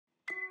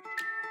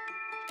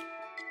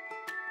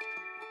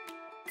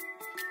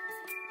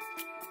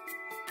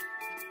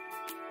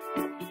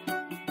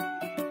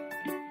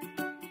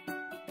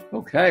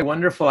Okay,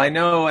 wonderful. I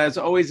know, as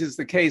always is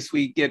the case,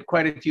 we get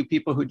quite a few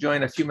people who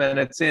join a few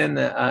minutes in,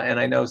 and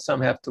I know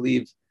some have to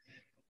leave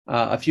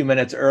a few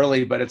minutes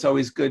early, but it's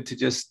always good to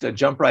just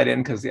jump right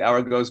in because the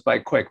hour goes by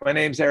quick. My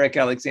name's Eric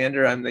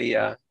Alexander. I'm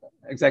the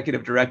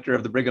Executive Director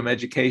of the Brigham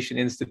Education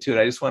Institute.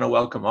 I just want to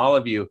welcome all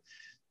of you,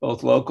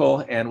 both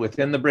local and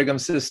within the Brigham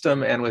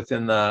system and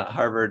within the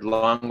Harvard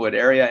Longwood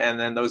area, and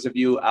then those of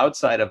you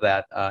outside of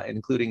that,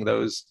 including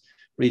those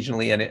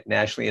regionally and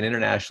nationally and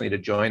internationally, to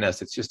join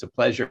us. It's just a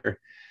pleasure.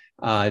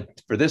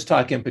 For this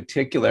talk in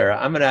particular,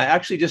 I'm going to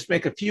actually just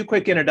make a few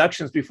quick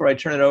introductions before I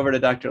turn it over to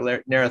Dr.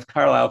 Nerith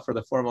Carlisle for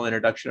the formal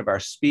introduction of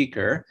our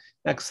speaker.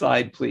 Next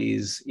slide,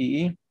 please,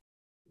 E.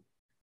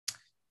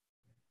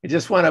 I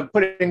just want to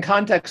put it in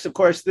context. Of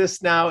course,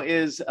 this now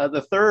is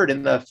the third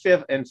in the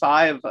fifth and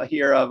five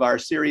here of our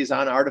series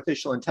on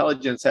artificial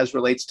intelligence as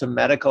relates to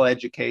medical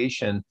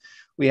education.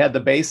 We had the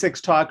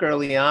basics talk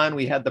early on.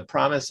 We had the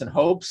promise and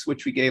hopes,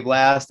 which we gave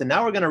last. And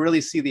now we're going to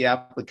really see the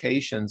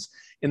applications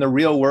in the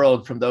real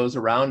world from those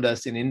around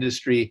us in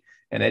industry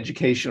and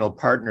educational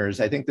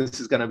partners. I think this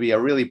is going to be a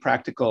really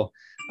practical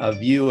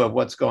view of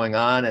what's going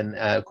on. And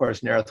of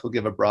course, Nerith will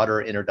give a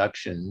broader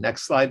introduction.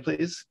 Next slide,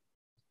 please.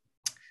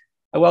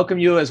 I welcome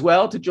you as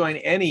well to join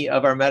any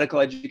of our medical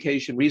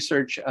education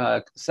research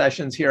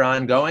sessions here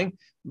ongoing.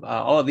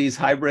 All of these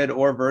hybrid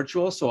or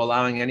virtual, so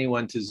allowing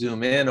anyone to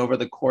zoom in over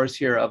the course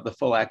here of the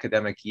full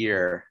academic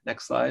year.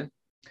 Next slide.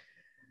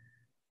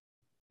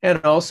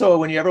 And also,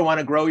 when you ever want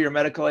to grow your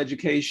medical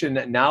education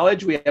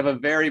knowledge, we have a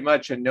very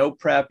much a no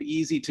prep,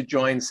 easy to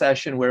join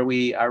session where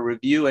we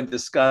review and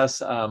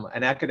discuss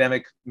an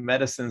academic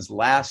medicine's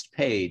last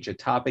page, a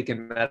topic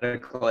in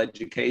medical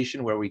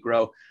education where we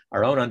grow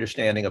our own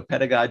understanding of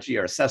pedagogy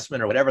or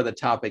assessment or whatever the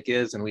topic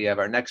is. And we have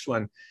our next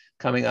one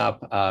coming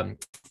up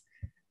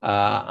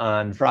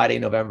on Friday,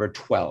 November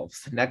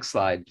 12th. Next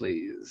slide,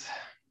 please.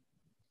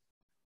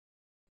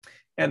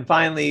 And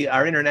finally,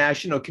 our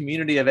international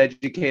community of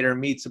educator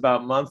meets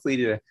about monthly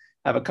to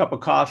have a cup of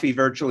coffee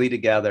virtually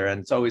together.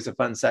 And it's always a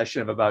fun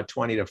session of about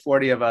 20 to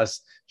 40 of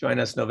us. Join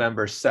us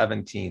November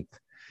 17th.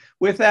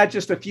 With that,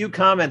 just a few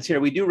comments here.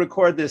 We do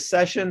record this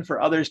session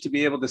for others to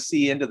be able to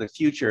see into the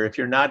future. If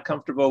you're not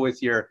comfortable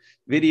with your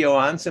video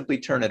on, simply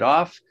turn it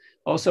off.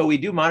 Also, we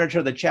do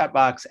monitor the chat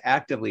box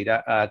actively.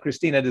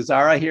 Christina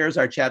DeZara here is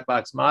our chat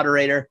box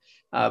moderator.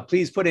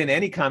 Please put in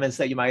any comments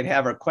that you might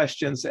have or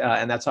questions,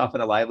 and that's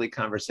often a lively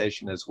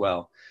conversation as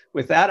well.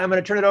 With that, I'm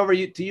going to turn it over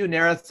to you,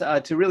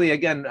 Nerith, to really,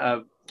 again,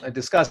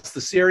 discuss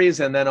the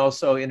series and then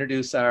also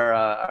introduce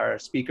our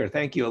speaker.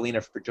 Thank you, Alina,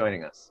 for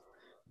joining us.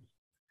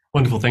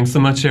 Wonderful. Thanks so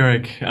much,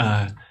 Eric.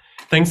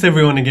 Thanks,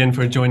 everyone, again,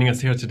 for joining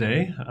us here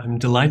today. I'm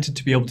delighted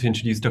to be able to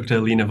introduce Dr.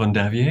 Alina von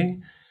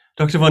Davier.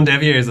 Dr. von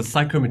Davier is a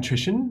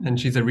psychometrician, and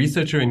she's a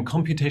researcher in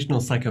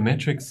computational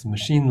psychometrics,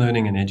 machine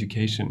learning, and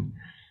education.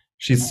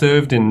 She's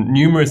served in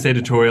numerous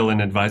editorial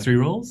and advisory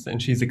roles,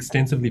 and she's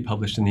extensively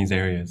published in these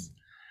areas.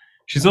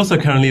 She's also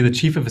currently the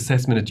Chief of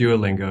Assessment at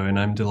Duolingo, and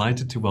I'm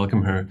delighted to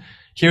welcome her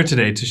here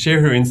today to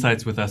share her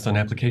insights with us on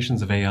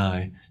applications of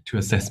AI to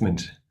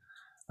assessment.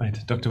 Right,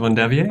 Dr. von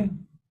Davier?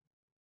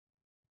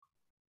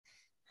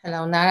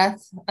 Hello,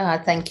 Nerith.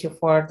 Thank you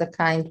for the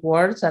kind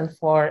words and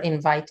for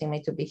inviting me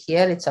to be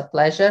here. It's a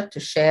pleasure to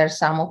share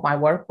some of my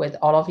work with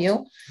all of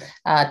you.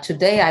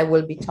 Today, I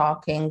will be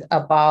talking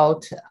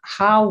about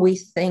how we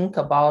think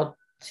about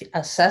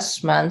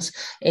assessments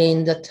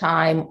in the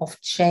time of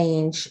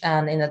change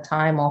and in the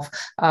time of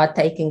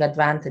taking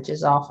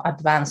advantages of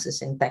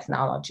advances in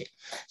technology.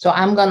 So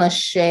I'm going to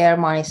share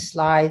my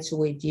slides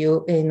with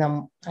you in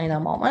a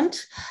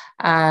moment,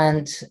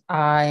 and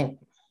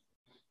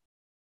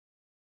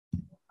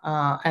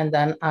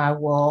then I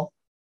will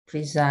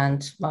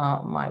present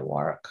my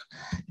work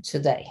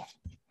today.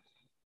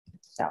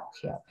 So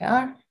here we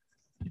are.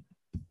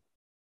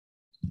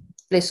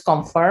 Please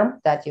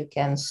confirm that you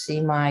can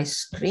see my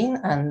screen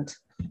and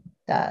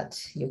that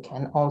you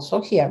can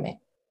also hear me.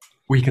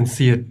 We can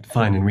see it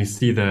fine, and we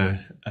see the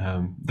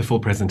full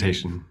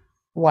presentation.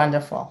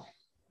 Wonderful.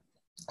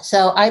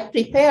 So I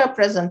prepare a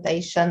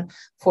presentation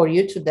for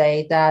you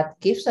today that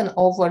gives an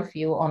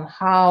overview on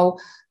how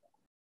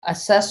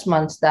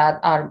assessments that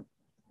are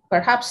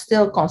perhaps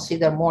still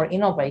considered more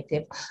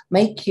innovative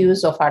make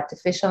use of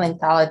artificial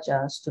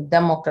intelligence to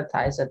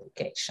democratize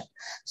education.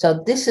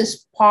 So this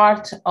is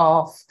part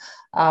of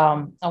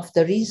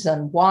the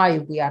reason why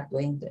we are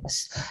doing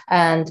this.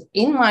 And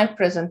in my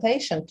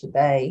presentation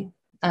today,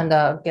 and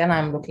again,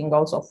 I'm looking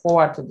also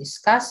forward to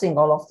discussing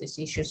all of these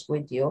issues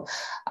with you,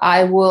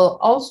 I will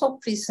also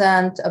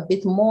present a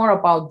bit more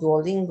about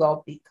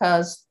Duolingo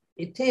because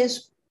it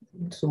is,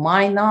 to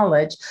my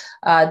knowledge,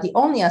 the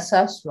only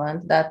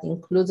assessment that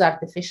includes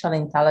artificial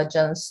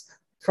intelligence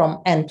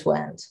from end to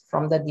end,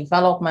 from the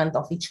development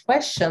of each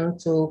question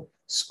to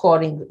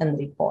scoring and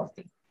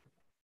reporting.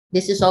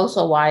 This is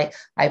also why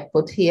I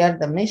put here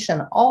the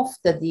mission of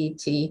the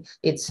DET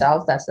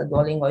itself, that's the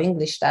Duolingo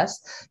English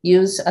test,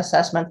 use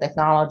assessment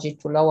technology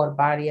to lower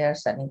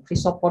barriers and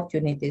increase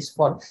opportunities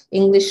for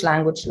English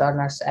language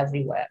learners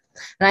everywhere.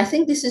 And I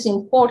think this is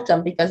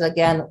important because,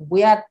 again,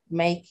 we are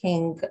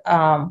making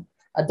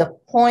the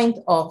point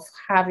of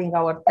having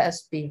our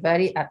tests be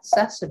very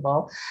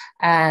accessible.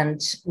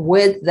 And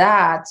with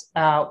that,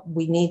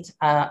 we need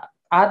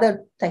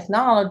other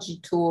technology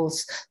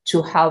tools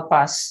to help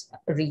us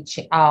reach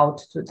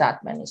out to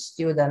that many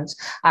students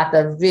at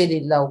a really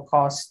low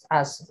cost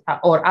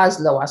or as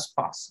low as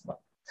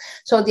possible.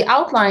 So the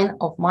outline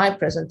of my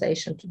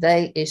presentation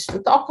today is to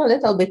talk a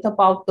little bit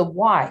about the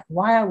why.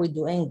 Why are we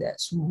doing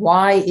this?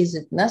 Why is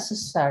it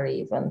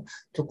necessary even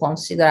to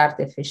consider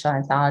artificial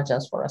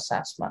intelligence for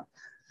assessment?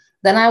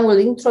 Then I will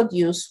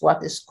introduce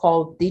what is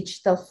called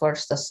digital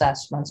first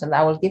assessments, and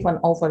I will give an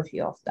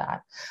overview of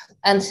that.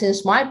 And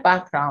since my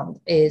background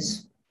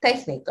is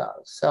technical,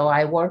 so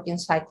I work in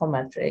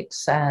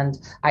psychometrics and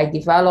I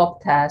develop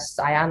tests,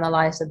 I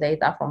analyze the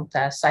data from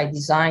tests, I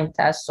design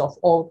tests of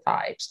all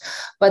types.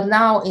 But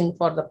now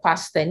for the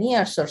past 10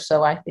 years or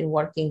so, I've been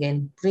working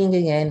in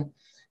bringing in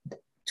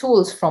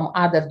tools from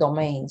other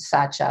domains,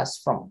 such as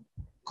from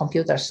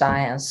computer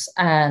science,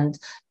 and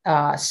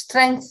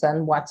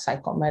strengthen what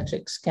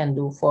psychometrics can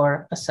do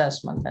for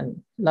assessment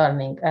and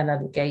learning and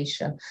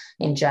education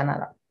in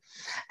general.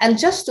 And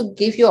just to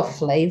give you a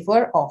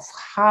flavor of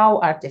how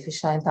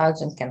artificial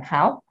intelligence can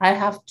help, I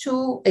have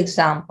two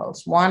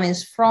examples. One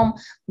is from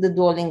the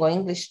Duolingo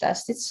English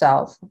test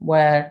itself,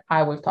 where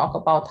I will talk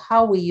about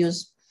how we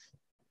use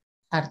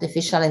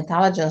artificial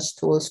intelligence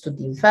tools to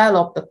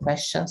develop the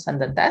questions and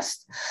the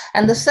test.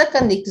 And the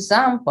second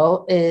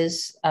example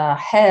is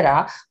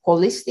HERA,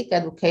 Holistic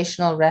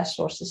Educational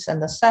Resources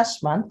and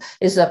Assessment,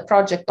 is a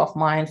project of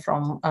mine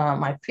from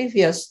my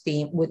previous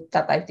team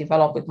that I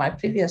developed with my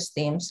previous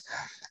teams.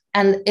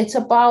 And it's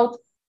about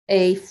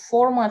a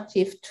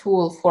formative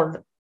tool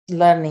for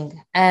learning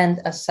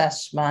and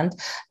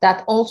assessment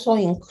that also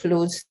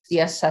includes the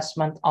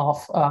assessment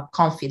of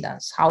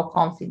confidence, how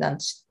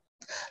confident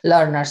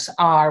learners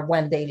are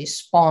when they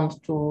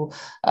respond to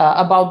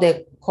about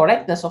the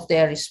correctness of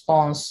their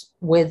response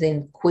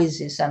within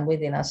quizzes and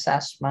within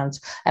assessments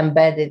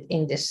embedded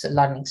in this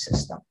learning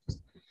system.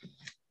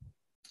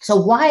 So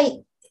why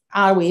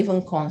are we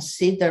even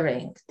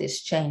considering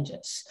these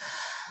changes?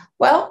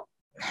 Well,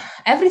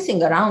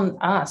 everything around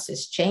us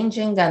is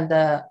changing, and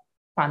the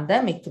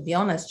pandemic, to be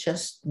honest,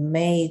 just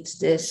made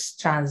this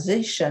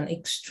transition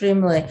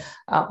extremely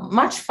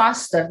much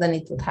faster than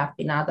it would have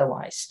been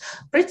otherwise.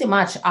 Pretty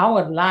much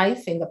our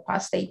life in the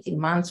past 18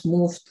 months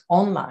moved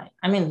online.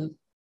 I mean,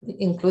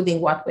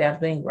 including what we are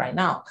doing right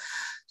now.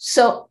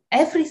 So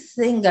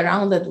everything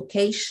around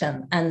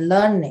education and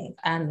learning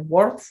and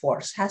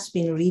workforce has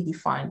been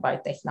redefined by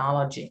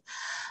technology.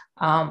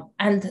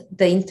 And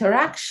the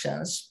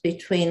interactions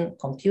between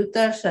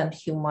computers and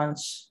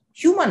humans,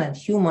 human and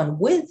human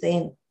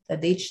within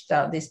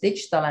this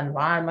digital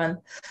environment,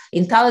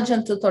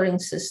 intelligent tutoring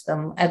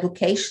system,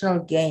 educational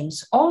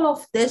games, all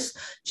of this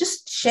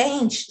just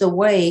changed the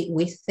way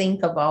we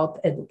think about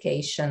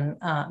education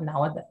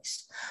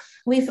nowadays.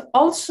 We've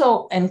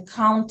also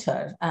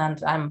encountered,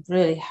 and I'm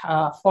really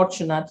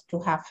fortunate to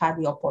have had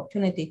the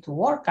opportunity to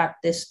work at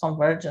this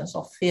convergence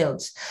of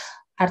fields,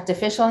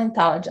 artificial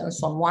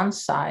intelligence on one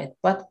side,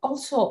 but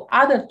also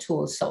other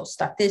tools, so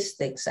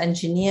statistics,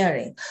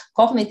 engineering,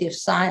 cognitive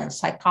science,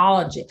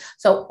 psychology,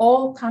 so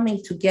all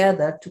coming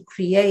together to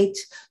create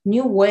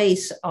new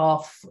ways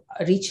of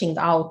reaching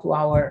out to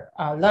our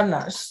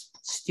learners,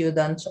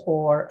 students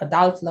or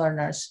adult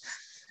learners,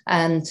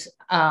 and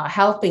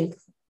helping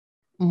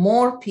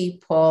more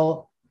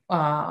people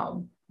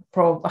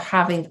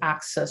having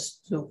access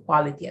to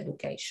quality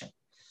education.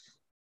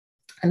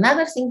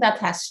 Another thing that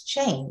has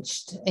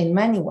changed in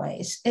many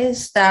ways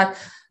is that,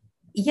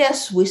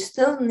 yes, we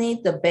still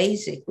need the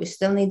basic, we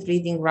still need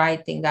reading,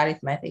 writing,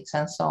 arithmetics,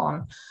 and so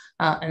on,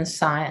 and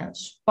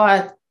science,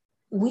 but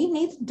we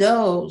need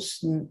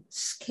those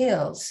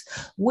skills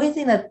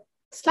within a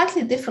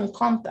slightly different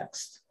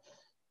context.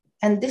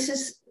 And this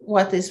is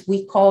what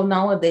we call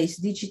nowadays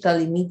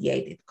digitally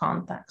mediated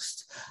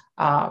context,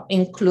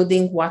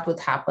 including what would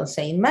happen,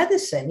 say, in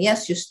medicine.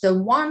 Yes, you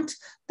still want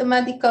the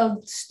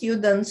medical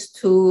students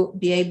to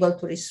be able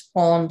to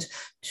respond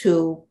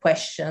to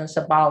questions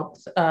about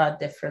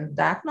different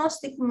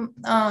diagnostic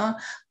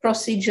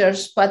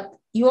procedures, but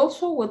you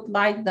also would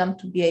like them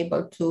to be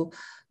able to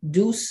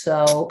do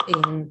so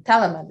in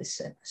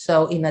telemedicine,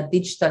 so in a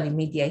digitally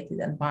mediated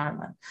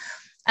environment.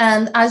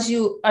 And as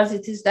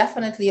it is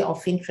definitely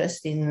of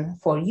interest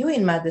for you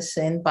in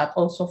medicine, but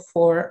also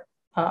for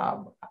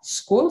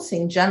schools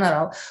in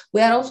general,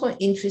 we are also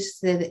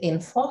interested in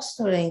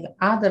fostering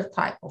other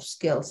type of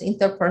skills,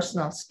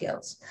 interpersonal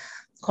skills,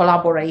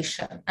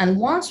 collaboration. And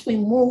once we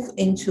move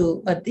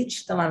into a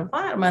digital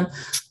environment,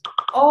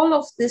 all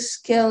of these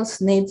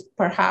skills need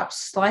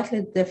perhaps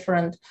slightly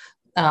different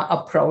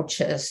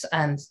approaches,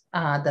 and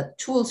the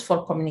tools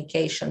for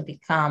communication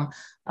become,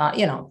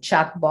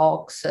 chat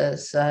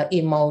boxes,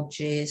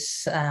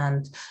 emojis,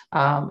 and,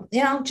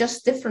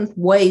 just different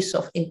ways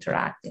of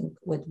interacting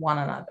with one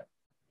another.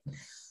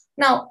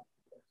 Now,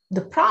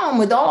 the problem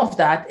with all of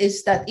that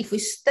is that if we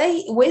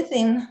stay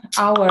within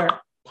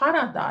our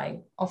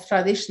paradigm of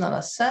traditional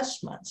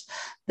assessments,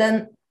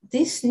 then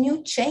these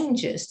new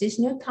changes, these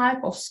new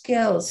type of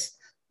skills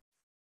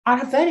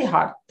are very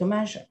hard to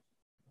measure.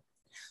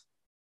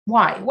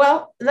 Why?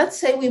 Well, let's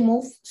say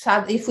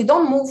if we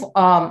don't move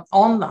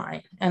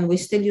online and we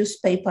still use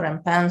paper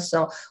and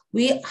pencil,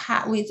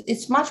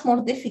 it's much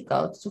more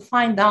difficult to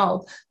find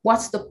out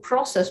what's the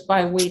process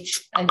by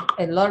which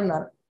a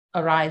learner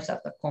arrives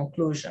at the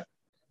conclusion.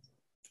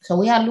 So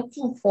we are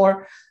looking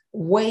for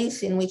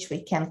ways in which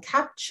we can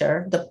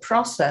capture the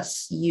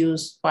process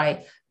used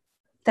by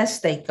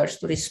test takers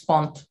to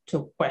respond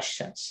to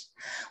questions.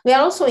 We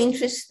are also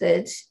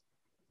interested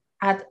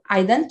at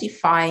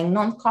identifying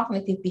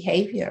non-cognitive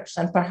behaviors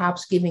and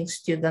perhaps giving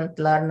student,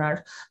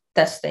 learner,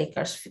 test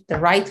takers the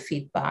right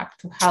feedback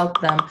to help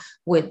them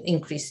with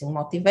increasing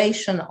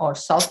motivation or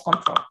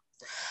self-control.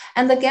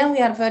 And again, we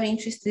are very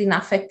interested in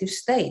affective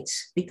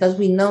states because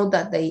we know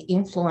that they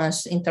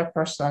influence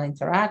interpersonal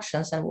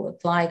interactions, and we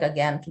would like,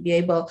 again, to be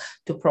able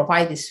to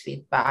provide this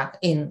feedback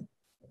in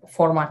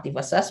formative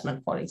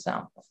assessment, for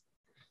example.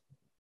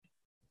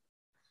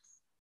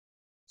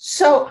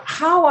 So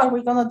how are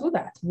we going to do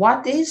that?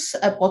 What is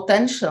a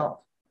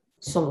potential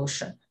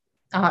solution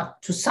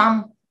to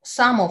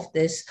some of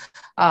these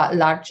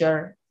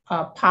larger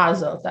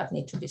puzzles that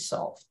need to be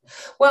solved?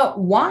 Well,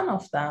 one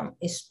of them,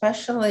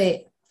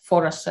 especially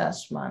for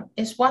assessment,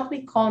 is what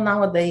we call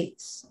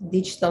nowadays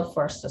digital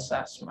first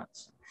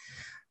assessments.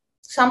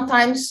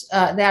 Sometimes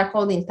they are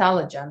called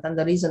intelligent, and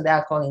the reason they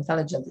are called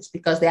intelligent is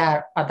because they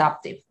are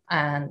adaptive,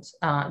 and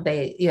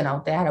they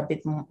are a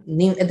bit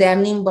they are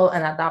nimble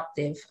and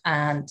adaptive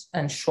and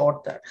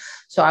shorter.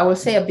 So I will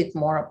say a bit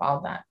more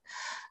about that.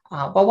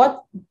 But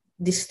what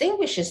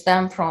distinguishes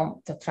them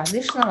from the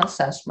traditional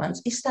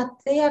assessments is that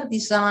they are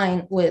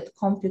designed with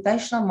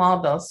computational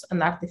models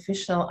and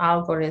artificial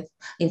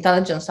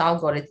intelligence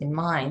algorithm in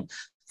mind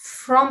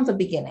from the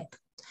beginning.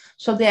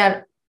 So they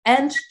are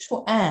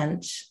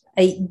end-to-end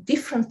a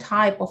different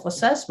type of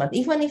assessment,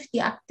 even if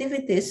the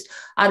activities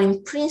are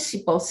in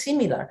principle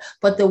similar,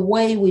 but the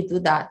way we do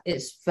that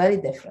is very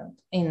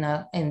different in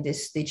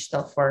this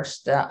digital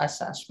first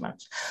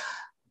assessment.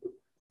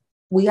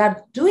 We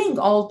are doing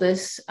all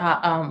this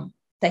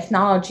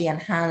technology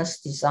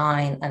enhanced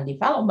design and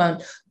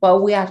development,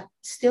 but we are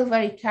still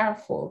very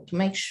careful to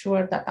make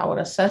sure that our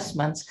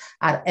assessments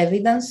are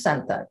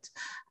evidence-centered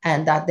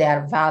and that they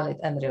are valid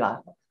and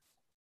reliable.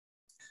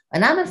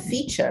 Another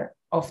feature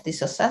of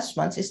these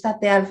assessments is that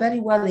they are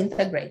very well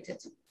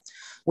integrated.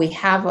 We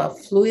have a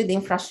fluid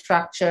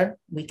infrastructure.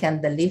 We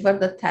can deliver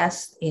the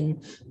test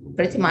in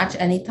pretty much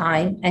any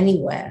time,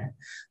 anywhere.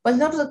 But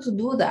in order to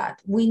do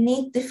that, we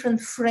need different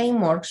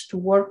frameworks to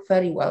work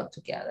very well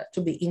together,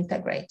 to be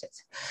integrated.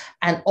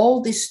 And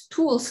all these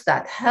tools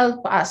that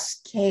help us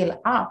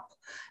scale up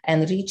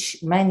and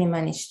reach many,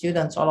 many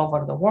students all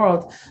over the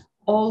world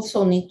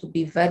also need to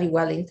be very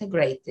well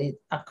integrated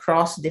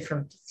across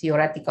different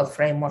theoretical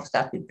frameworks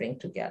that we bring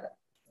together.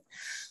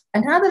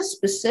 Another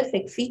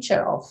specific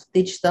feature of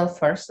digital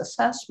first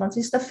assessments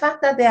is the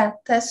fact that they are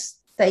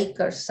test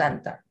taker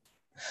centered.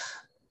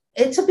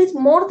 It's a bit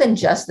more than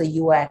just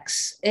the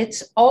UX.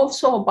 It's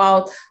also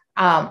about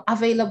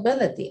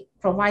availability,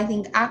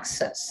 providing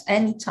access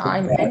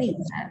anytime,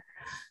 anywhere.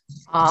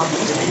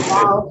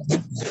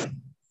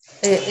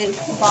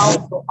 It's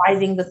about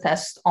providing the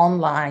test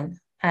online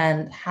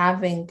and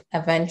having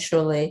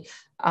eventually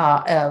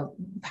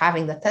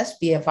having the test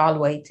be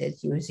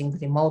evaluated using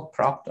remote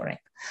proctoring.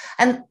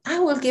 And I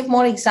will give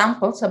more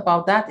examples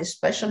about that,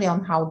 especially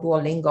on how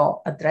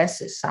Duolingo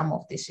addresses some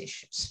of these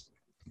issues.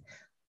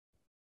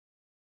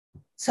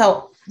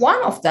 So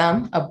one of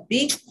them, a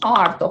big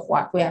part of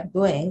what we are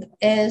doing,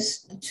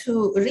 is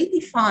to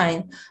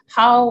redefine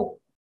how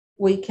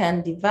we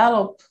can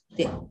develop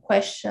the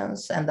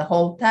questions and the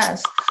whole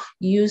test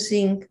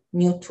using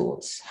new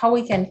tools, how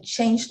we can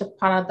change the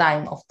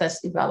paradigm of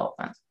test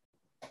development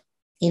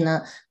in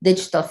a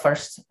digital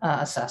first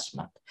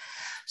assessment.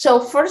 So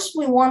first,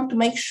 we want to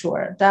make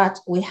sure that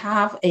we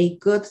have a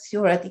good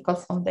theoretical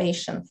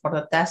foundation for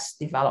the test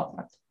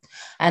development.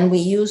 And we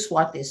use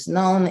what is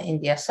known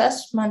in the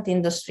assessment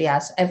industry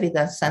as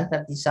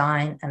evidence-centered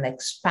design and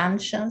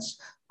expansions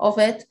of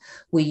it.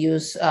 We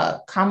use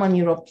a common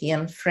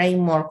European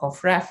framework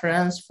of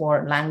reference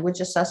for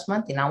language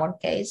assessment, in our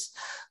case.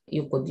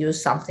 You could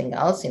use something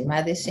else in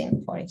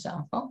medicine, for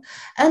example.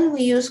 And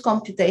we use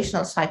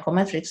computational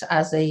psychometrics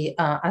as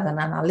an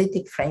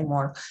analytic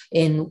framework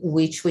in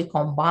which we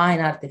combine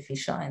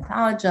artificial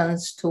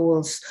intelligence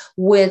tools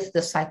with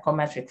the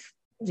psychometric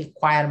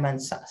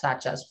requirements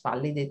such as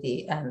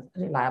validity and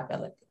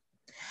reliability.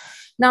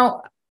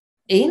 Now,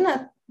 in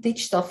a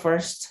digital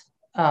first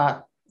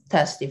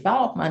test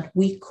development,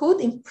 we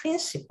could, in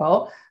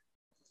principle,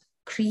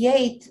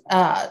 create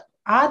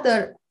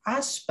other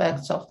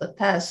aspects of the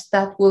test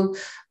that will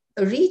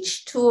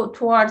reach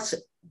towards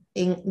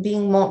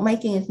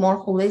making it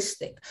more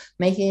holistic,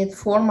 making it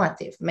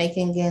formative,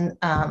 making it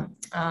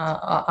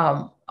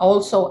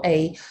also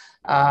a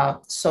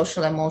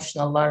social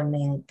emotional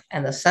learning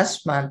and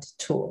assessment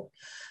tool.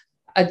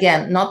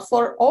 Again, not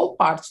for all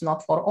parts,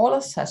 not for all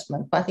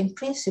assessment, but in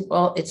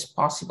principle, it's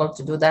possible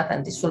to do that.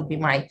 And this will be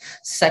my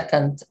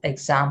second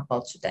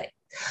example today.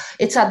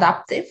 It's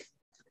adaptive,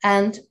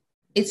 and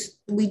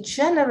we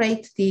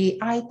generate the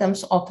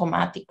items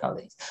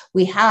automatically.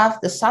 We have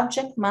the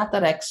subject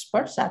matter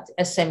experts at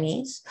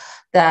SMEs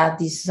that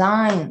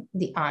design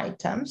the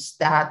items,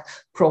 that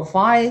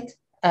provide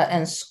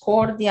and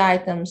score the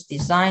items,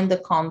 design the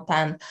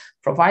content,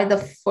 provide the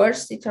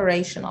first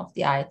iteration of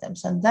the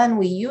items. And then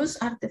we use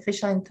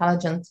artificial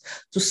intelligence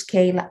to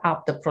scale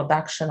up the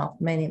production of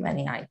many,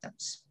 many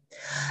items.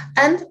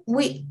 And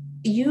we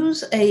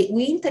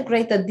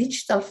integrate the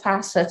digital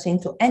facets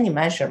into any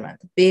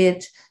measurement, be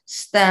it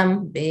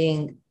STEM,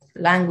 being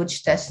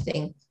language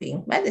testing,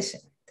 being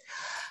medicine.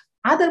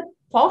 Other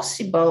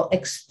possible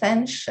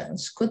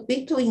extensions could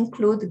be to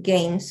include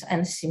games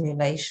and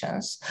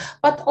simulations,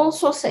 but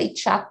also say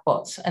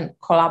chatbots and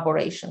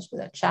collaborations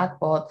with a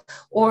chatbot,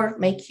 or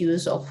make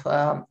use of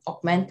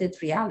augmented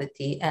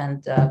reality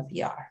and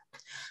VR.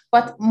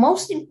 But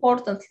most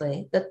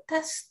importantly, the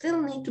tests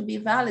still need to be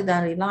valid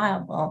and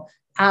reliable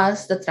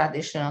as the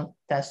traditional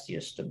test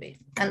used to be.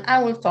 And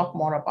I will talk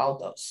more about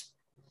those.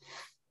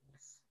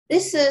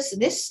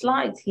 This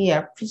slide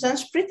here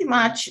presents pretty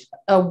much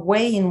a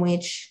way in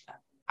which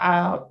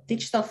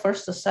digital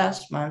first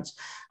assessments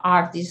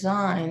are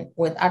designed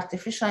with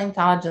artificial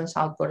intelligence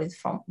algorithms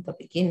from the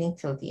beginning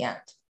till the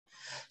end.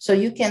 So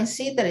you can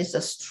see there is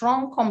a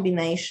strong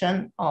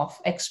combination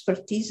of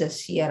expertises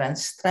here and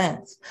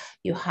strengths.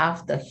 You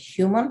have the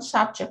human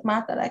subject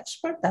matter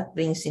expert that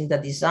brings in the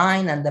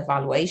design and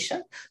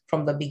evaluation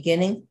from the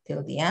beginning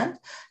till the end.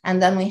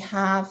 And then we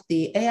have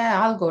the AI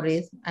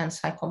algorithm and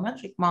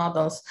psychometric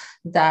models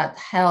that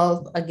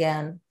help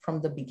again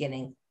from the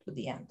beginning to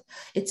the end.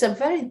 It's a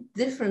very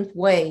different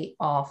way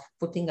of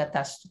putting a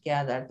test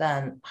together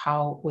than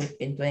how we've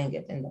been doing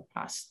it in the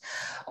past.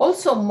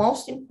 Also,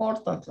 most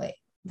importantly,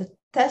 the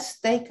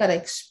test taker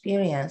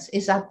experience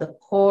is at the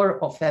core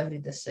of every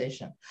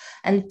decision.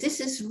 And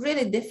this is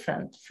really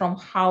different from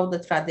how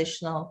the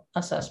traditional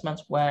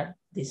assessments were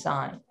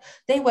designed.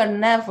 They were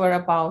never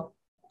about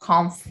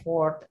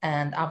comfort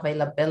and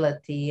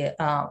availability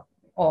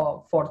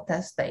or for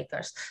test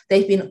takers.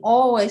 They've been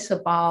always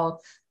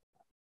about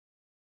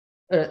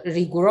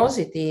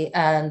rigorosity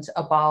and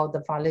about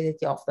the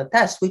validity of the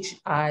test, which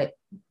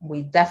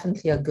we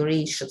definitely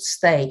agree should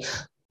stay.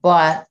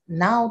 But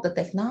now the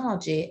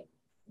technology,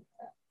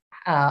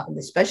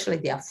 especially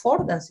the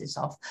affordances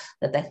of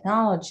the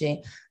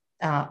technology,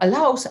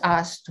 allows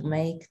us to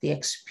make the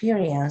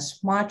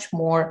experience much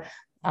more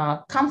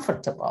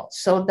comfortable,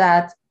 so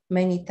that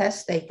many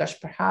test takers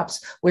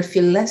perhaps will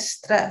feel less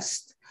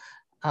stressed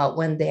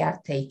when they are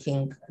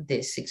taking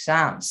these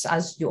exams.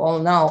 As you all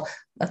know,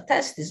 a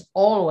test is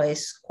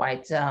always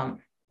quite,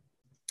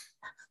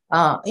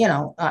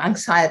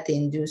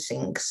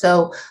 anxiety-inducing.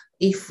 So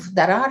if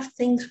there are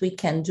things we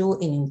can do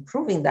in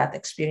improving that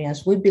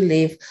experience, we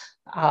believe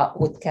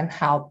we can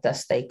help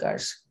test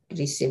takers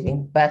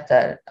receiving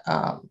better,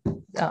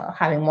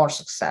 having more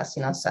success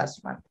in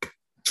assessment.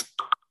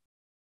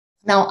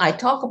 Now, I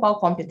talk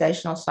about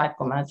computational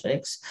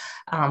psychometrics,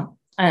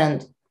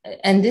 and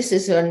this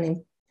is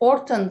an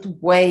important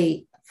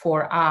way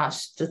for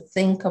us to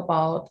think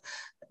about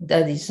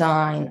the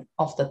design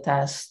of the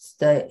tests,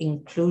 the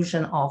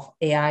inclusion of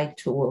AI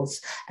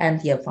tools,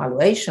 and the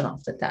evaluation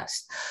of the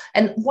test.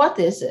 And what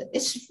is it?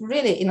 It's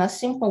really, in a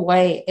simple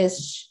way,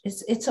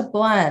 it's a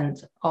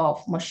blend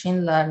of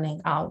machine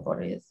learning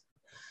algorithms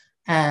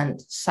and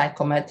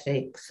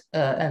psychometrics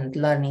and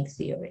learning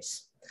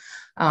theories.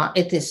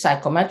 It is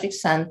psychometric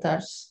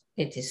centers,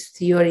 it is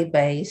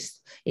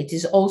theory-based, it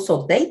is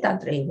also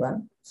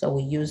data-driven. So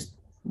we use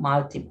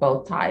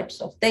multiple types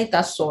of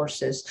data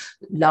sources,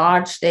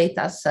 large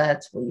data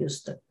sets. We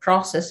use the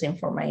process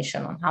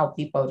information on how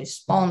people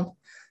respond.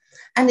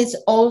 And it's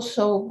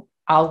also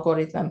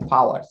algorithm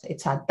powered.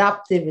 It's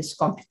adaptive, it's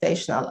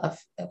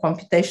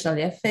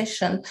computationally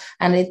efficient,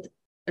 and it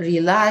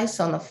relies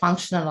on a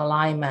functional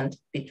alignment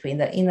between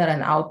the inner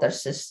and outer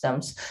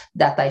systems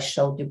that I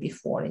showed you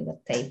before in the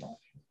table.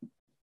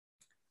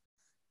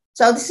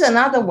 So this is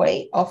another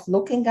way of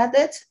looking at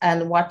it.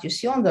 And what you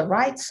see on the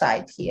right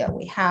side here,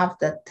 we have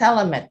the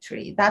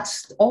telemetry.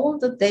 That's all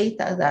the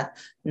data that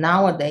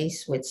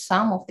nowadays, with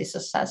some of this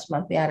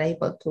assessment, we are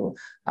able to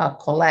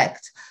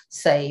collect,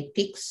 say,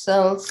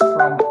 pixels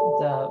from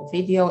the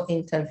video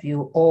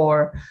interview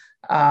or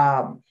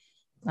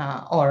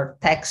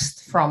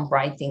text from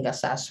writing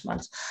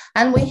assessments.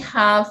 And we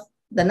have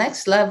the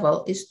next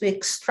level is to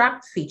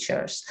extract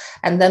features.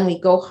 And then we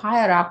go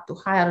higher up to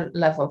higher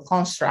level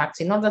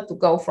constructs. In order to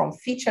go from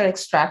feature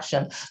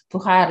extraction to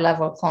higher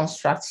level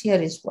constructs,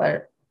 here is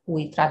where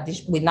we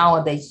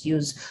nowadays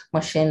use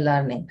machine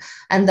learning.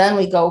 And then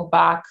we go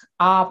back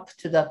up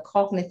to the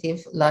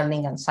cognitive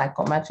learning and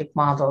psychometric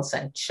models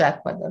and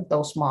check whether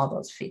those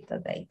models fit the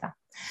data.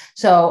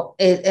 So,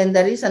 and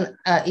there is an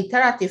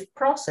iterative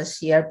process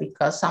here,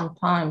 because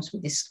sometimes we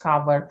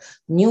discover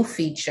new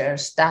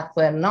features that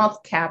were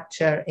not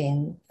captured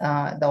in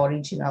the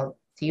original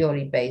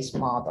theory-based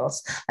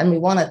models, and we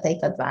want to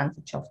take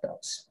advantage of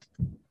those.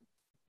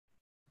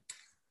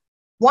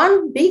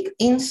 One big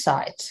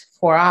insight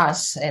for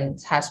us, and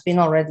has been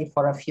already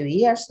for a few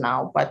years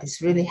now, but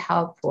it's really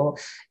helpful,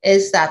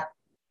 is that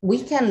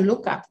we can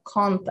look at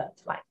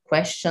content like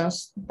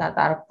questions that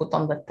are put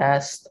on the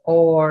test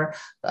or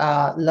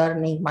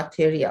learning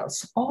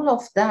materials. All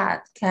of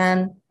that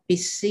can be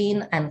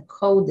seen and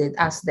coded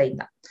as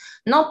data.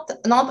 Not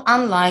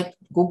unlike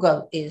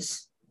Google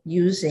is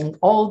using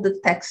all the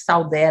text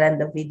out there and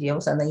the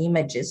videos and the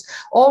images.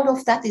 All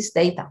of that is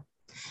data.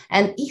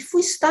 And if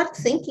we start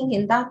thinking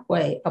in that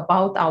way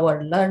about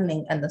our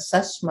learning and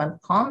assessment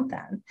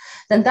content,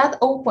 then that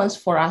opens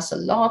for us a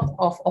lot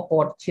of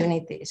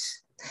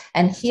opportunities.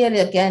 And here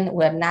again,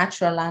 where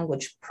natural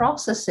language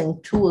processing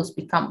tools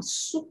become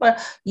super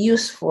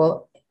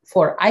useful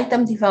for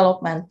item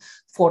development,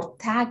 for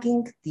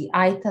tagging the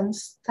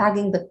items,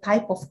 tagging the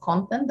type of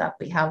content that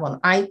we have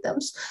on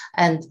items,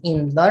 and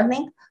in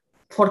learning,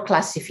 for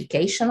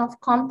classification of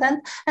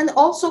content, and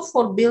also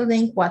for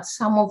building what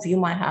some of you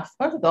might have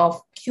heard of,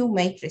 Q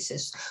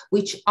matrices,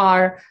 which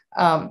are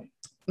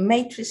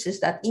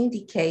matrices that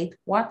indicate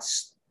what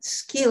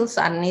skills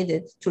are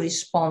needed to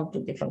respond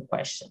to different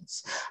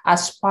questions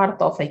as part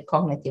of a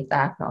cognitive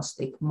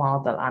diagnostic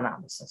model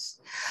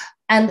analysis.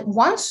 And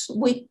once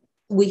we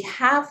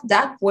have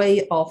that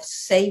way of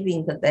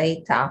saving the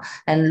data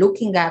and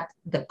looking at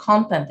the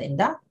content in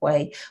that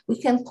way,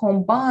 we can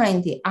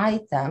combine the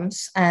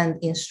items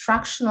and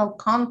instructional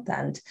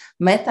content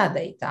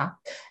metadata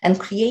and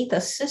create a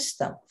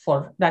system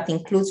that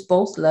includes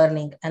both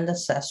learning and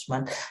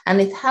assessment. And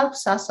it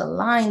helps us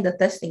align the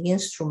testing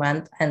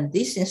instrument and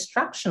these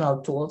instructional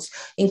tools,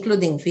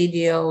 including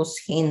videos,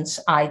 hints,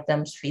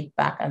 items,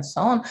 feedback, and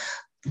so on,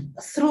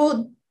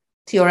 through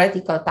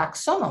theoretical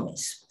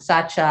taxonomies,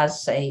 such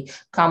as a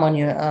common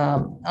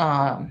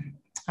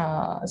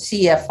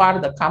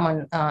CFR, the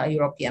Common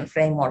European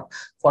Framework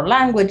for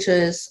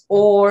Languages,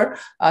 or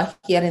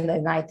here in the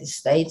United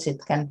States,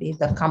 it can be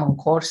the Common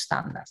Core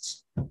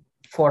Standards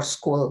for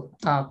school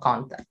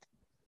content.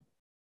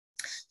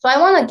 So I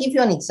want to give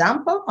you an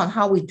example on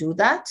how we do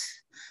that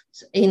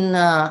in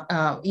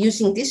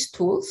using these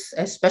tools,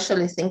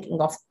 especially thinking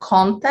of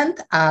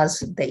content as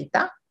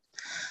data.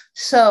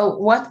 So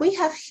what we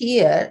have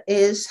here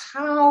is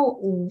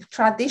how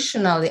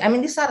traditionally, I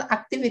mean, these are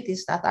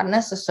activities that are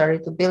necessary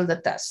to build a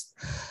test.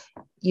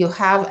 You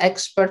have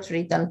expert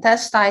written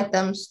test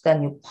items,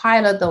 then you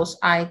pilot those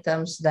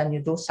items, then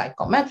you do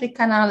psychometric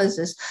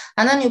analysis,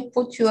 and then you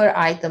put your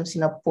items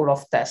in a pool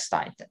of test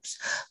items.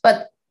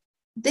 But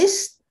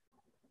this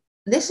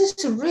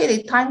is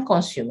really time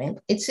consuming,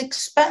 it's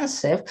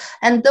expensive,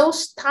 and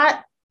those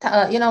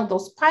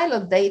those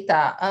pilot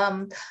data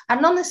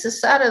are not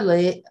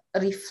necessarily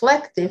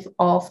reflective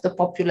of the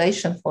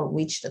population for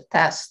which the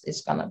test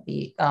is going to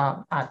be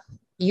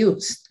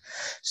used.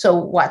 So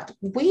what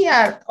we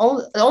are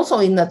also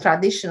in the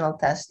traditional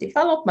test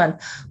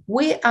development,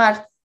 we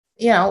are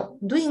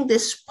doing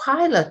this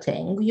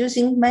piloting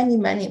using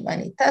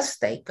many test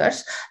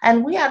takers,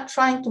 and we are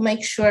trying to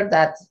make sure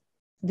that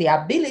the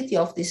ability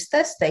of these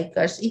test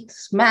takers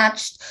is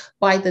matched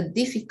by the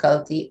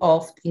difficulty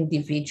of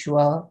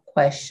individual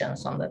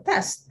questions on the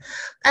test.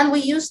 And we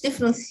use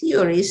different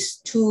theories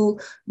to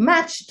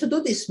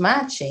do this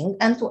matching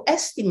and to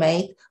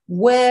estimate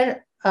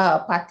where a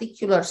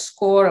particular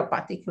score, a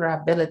particular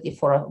ability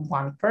for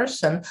one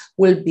person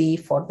will be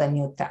for the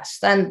new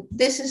test. And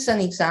this is an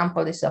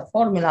example, this is a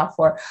formula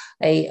for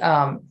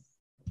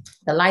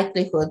the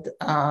likelihood,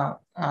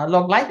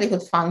 log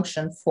likelihood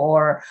function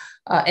for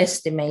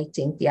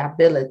estimating the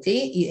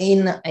ability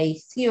in a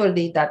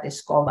theory that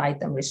is called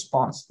item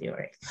response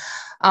theory.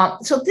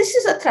 So this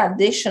is a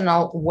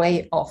traditional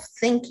way of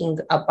thinking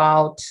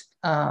about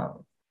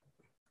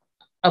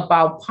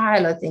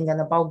piloting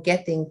and about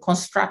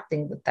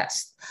constructing the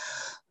test.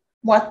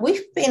 What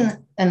we've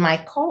been, and my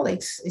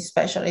colleagues,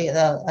 especially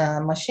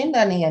the machine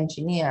learning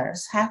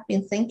engineers, have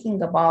been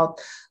thinking about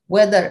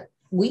whether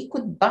we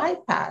could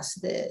bypass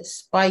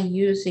this by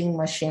using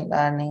machine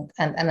learning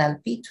and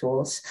NLP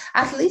tools,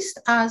 at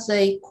least as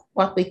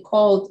what we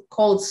call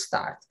cold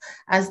start,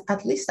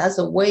 at least as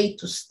a way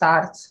to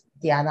start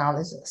the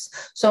analysis.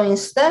 So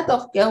instead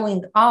of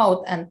going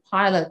out and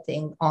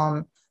piloting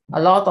on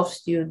a lot of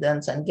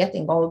students and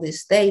getting all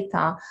this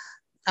data,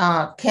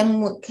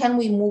 can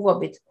we move a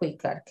bit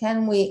quicker?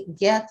 Can we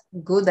get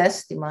good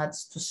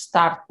estimates to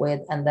start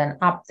with and then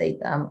update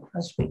them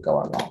as we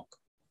go along?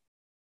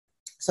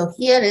 So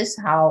here is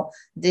how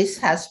this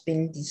has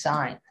been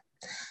designed.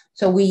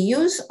 So we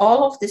use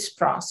all of these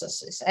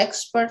processes,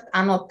 expert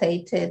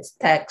annotated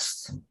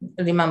text.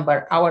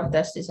 Remember, our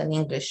test is an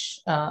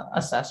English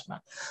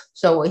assessment.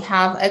 So we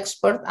have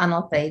expert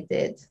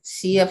annotated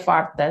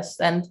CFR tests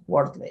and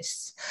word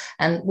lists.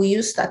 And we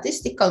use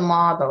statistical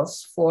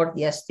models for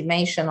the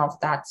estimation of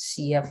that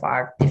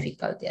CFR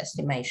difficulty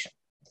estimation.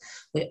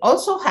 We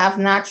also have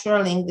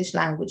natural English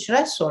language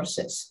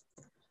resources.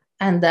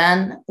 And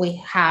then we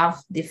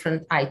have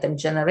different item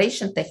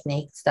generation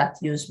techniques that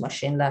use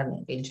machine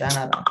learning in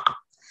general.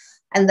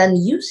 And then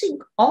using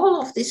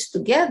all of this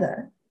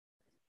together,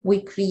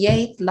 we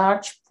create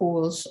large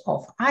pools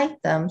of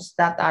items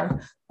that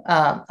are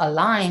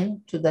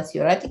aligned to the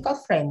theoretical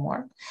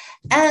framework,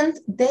 and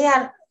they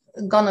are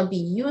going to be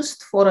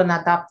used for an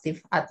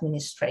adaptive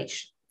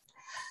administration.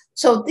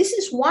 So this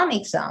is one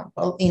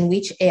example in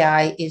which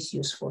AI is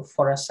useful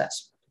for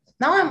assessment.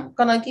 Now I'm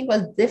going to give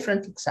a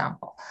different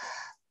example.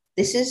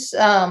 This is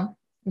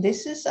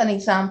an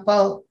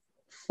example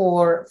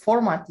for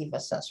formative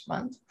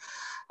assessment.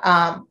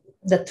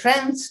 The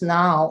trends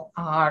now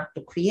are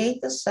to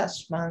create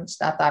assessments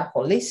that are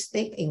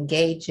holistic,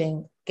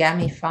 engaging,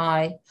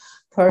 gamified,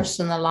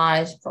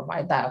 personalized,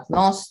 provide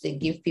diagnostic,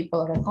 give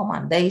people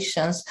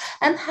recommendations,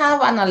 and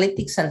have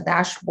analytics and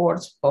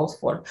dashboards, both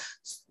for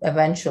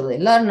eventually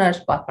learners,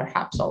 but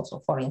perhaps also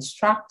for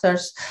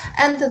instructors.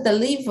 And the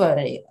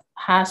delivery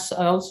has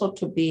also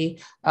to be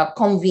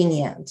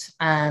convenient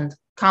and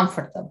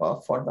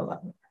comfortable for the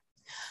learner.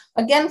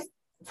 Again,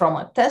 from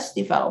a test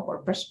developer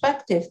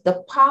perspective,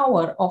 the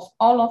power of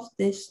all of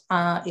these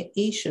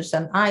issues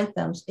and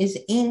items is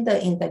in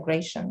the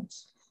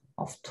integrations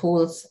of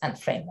tools and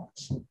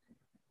frameworks.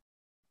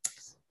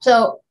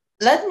 So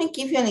let me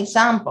give you an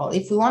example.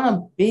 If we want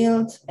to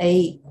build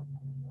an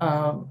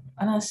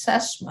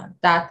assessment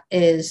that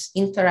is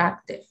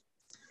interactive,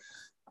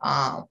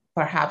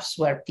 perhaps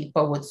where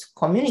people would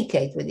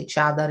communicate with each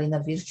other in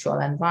a virtual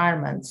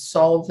environment,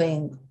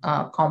 solving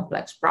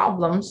complex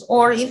problems,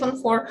 or even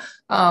for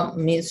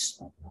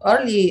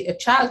early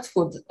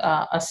childhood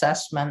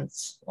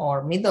assessments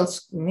or middle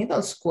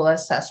school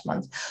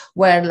assessments,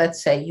 where,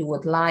 let's say, you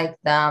would like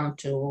them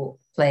to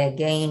play a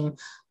game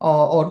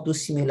or do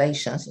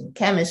simulations in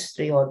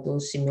chemistry or do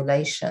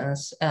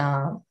simulations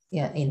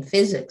in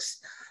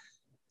physics.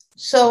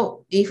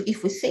 So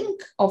if we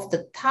think of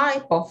the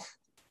type of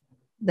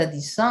the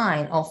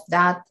design of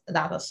that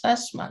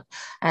assessment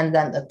and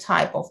then the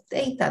type of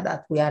data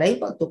that we are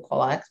able to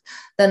collect,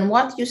 then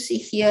what you see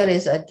here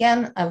is,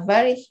 again, a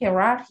very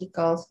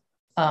hierarchical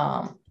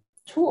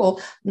tool,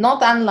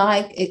 not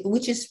unlike it,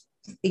 which is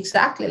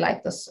exactly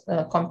like this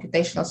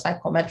computational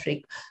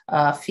psychometric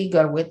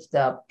figure with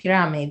the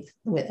pyramid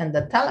and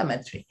the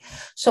telemetry.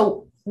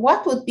 So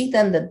what would be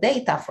then the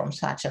data from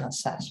such an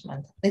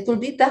assessment? It will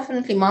be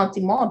definitely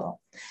multimodal.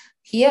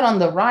 Here on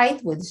the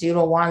right with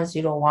 0, 1,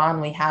 0,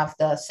 1, we have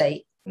the,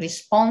 say,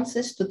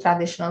 responses to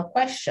traditional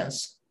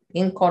questions,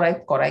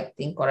 incorrect, correct,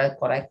 incorrect,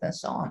 correct, and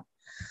so on.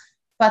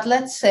 But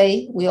let's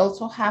say we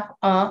also have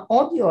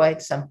audio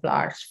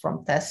exemplars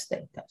from test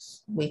data.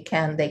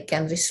 They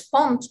can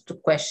respond to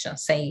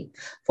questions, say,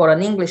 for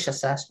an English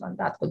assessment.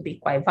 That could be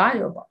quite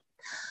valuable.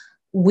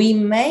 We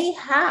may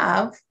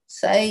have,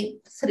 say,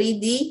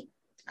 3D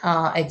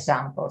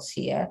examples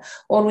here,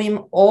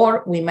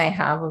 or we may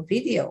have a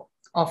video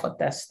of a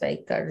test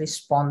taker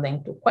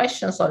responding to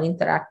questions or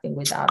interacting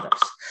with others.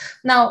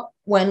 Now,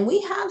 when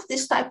we have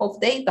this type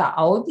of data,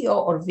 audio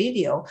or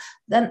video,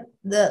 then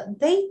the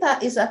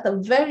data is at a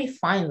very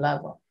fine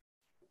level.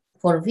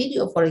 For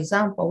video, for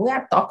example, we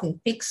are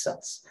talking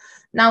pixels.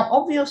 Now,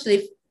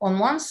 obviously, on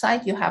one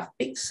side you have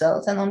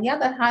pixels, and on the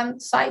other hand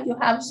side you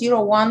have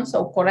 0, 1,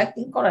 so correct,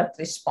 incorrect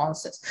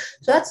responses.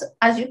 So that's,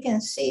 as you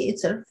can see,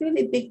 it's a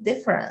really big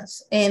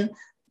difference in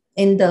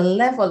the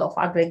level of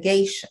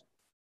aggregation.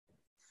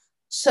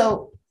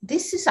 So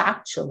this is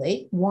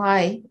actually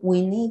why we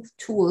need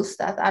tools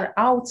that are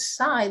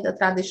outside the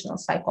traditional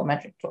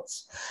psychometric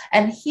tools.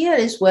 And here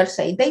is where,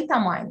 say, data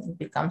mining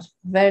becomes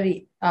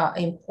very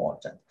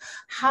important.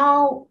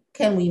 How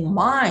can we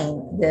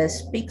mine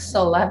this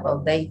pixel level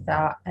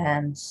data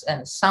and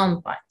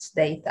sound bites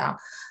data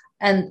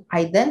and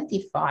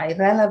identify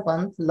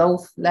relevant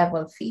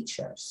low-level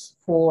features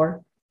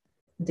for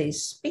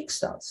these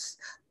pixels?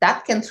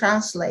 That can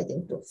translate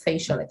into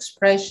facial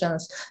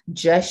expressions,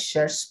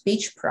 gestures,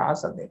 speech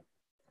prosody,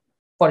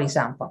 for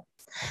example.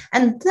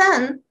 And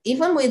then,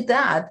 even with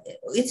that,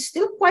 it's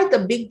still quite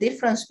a big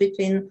difference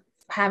between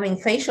having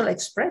facial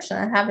expression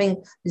and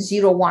having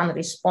 0, 1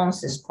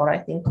 responses,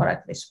 correct,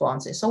 incorrect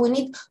responses. So we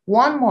need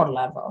one more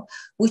level,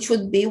 which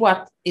would be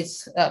what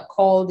is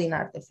called in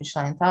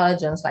artificial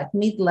intelligence like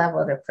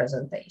mid-level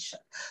representation.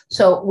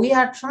 So we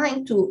are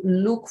trying to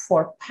look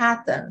for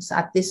patterns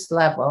at this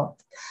level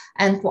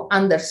and to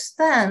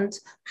understand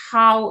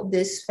how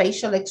this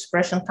facial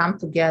expression come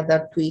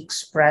together to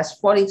express,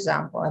 for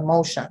example,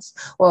 emotions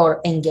or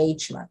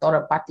engagement or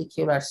a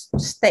particular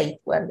state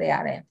where they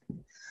are in.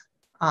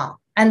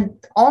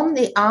 And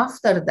only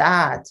after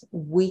that,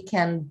 we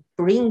can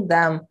bring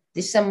them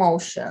these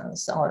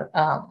emotions or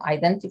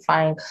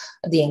identifying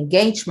the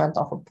engagement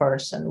of a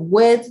person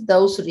with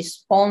those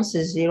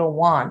responses 0,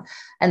 1.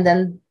 And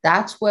then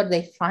that's where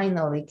they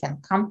finally can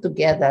come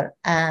together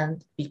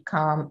and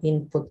become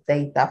input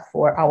data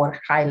for our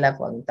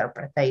high-level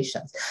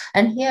interpretations.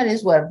 And here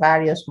is where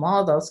various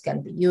models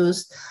can be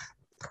used.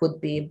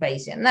 Could be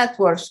Bayesian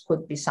networks,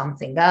 could be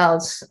something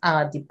else,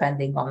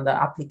 depending on the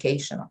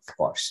application, of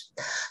course.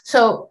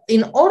 So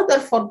in order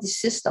for the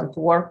system to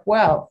work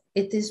well,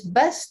 it is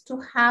best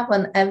to have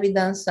an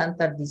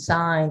evidence-centered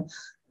design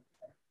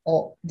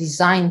or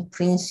design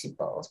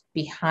principles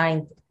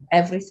behind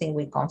everything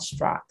we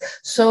construct,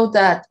 so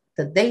that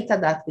the data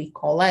that we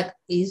collect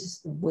is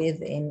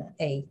within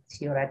a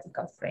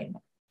theoretical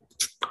framework.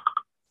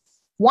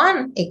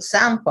 One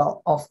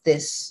example of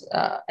this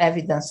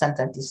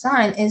evidence-centered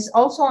design is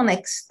also an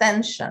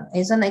extension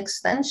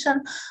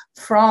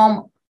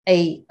from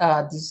a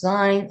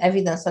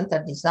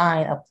evidence-centered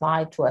design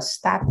applied to a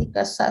static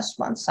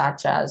assessment,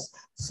 such as,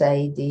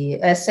 say, the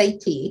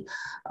SAT,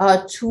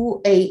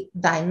 to a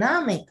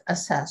dynamic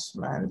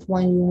assessment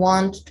when you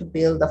want to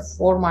build a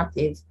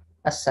formative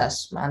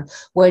assessment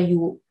where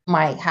you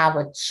might have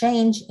a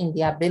change in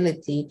the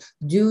ability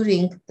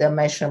during the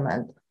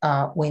measurement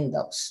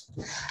windows.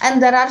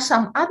 And there are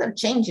some other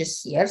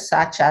changes here,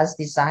 such as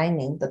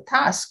designing the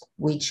task,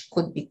 which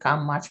could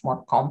become much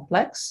more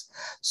complex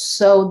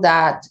so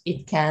that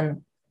it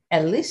can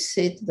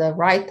elicit the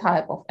right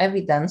type of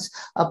evidence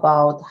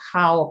about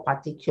how a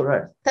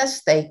particular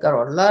test taker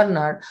or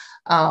learner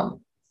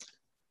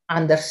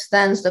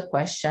understands the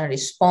question,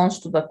 responds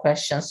to the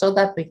question, so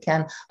that we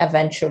can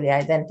eventually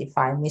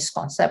identify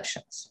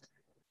misconceptions.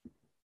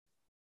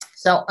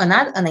 So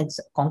another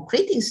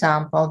concrete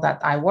example that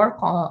I work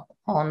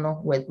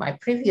on with my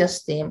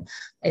previous team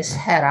is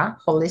HERA,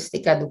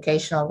 Holistic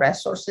Educational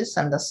Resources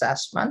and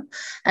Assessment,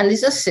 and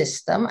is a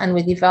system, and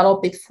we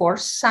develop it for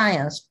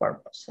science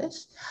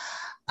purposes.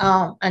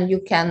 And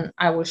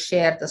I will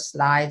share the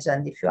slides,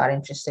 and if you are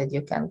interested,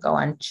 you can go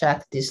and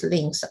check these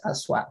links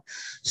as well.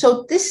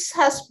 So this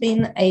has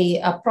been a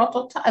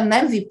prototype, an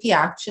MVP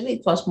actually.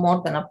 It was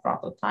more than a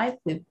prototype.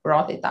 We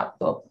brought it up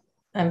to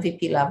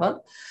MVP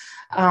level.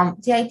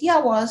 The idea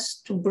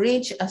was to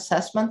bridge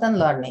assessment and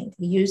learning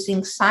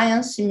using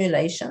science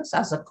simulations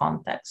as a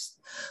context.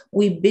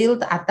 We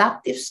built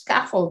adaptive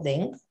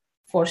scaffolding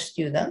for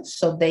students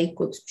so they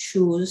could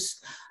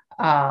choose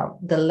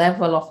the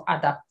level of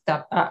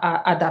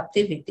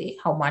adaptivity,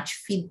 how much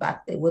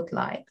feedback they would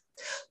like.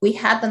 We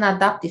had an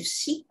adaptive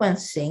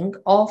sequencing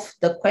of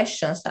the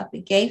questions that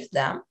we gave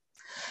them.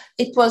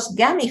 It was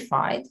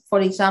gamified. For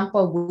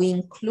example, we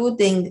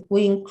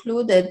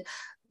included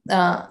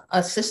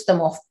a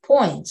system of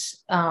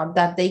points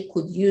that they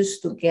could use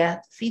to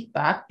get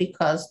feedback,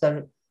 because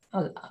the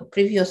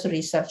previous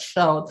research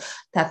showed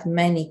that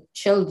many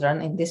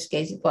children, in this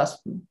case it was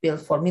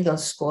built for middle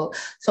school,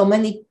 so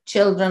many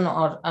children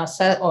or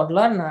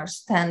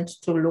learners tend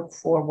to look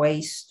for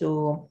ways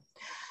to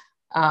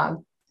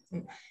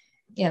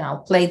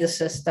play the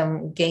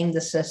system, game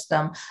the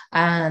system,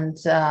 and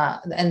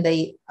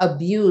they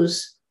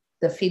abuse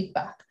the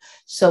feedback.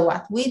 So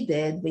what we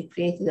did, we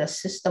created a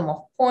system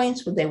of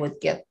points where they would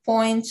get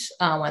points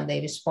when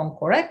they respond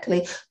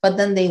correctly, but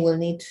then they will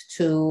need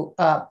to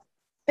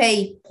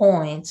pay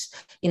points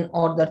in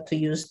order to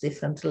use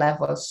different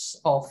levels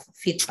of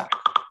feedback.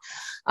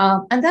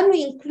 And then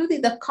we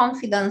included a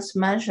confidence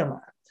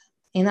measurement.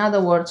 In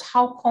other words,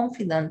 how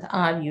confident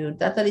are you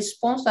that the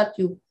response that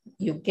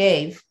you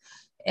gave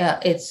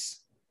is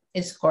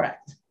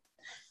correct?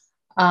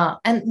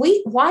 And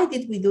why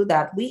did we do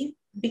that?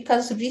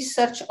 Because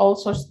research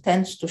also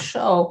tends to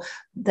show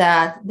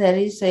that there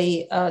is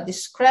a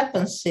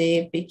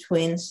discrepancy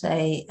between,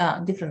 say,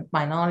 different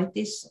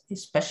minorities,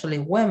 especially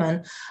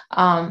women,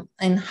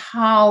 in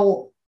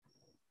how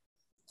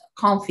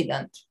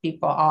confident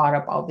people are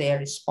about their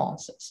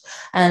responses.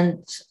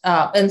 And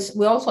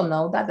we also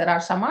know that there are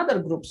some other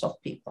groups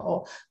of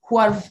people who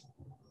are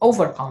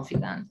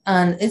overconfident,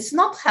 and it's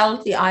not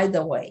healthy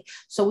either way.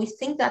 So we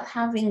think that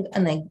having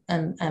an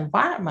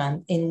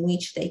environment in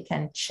which they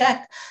can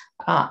check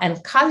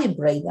and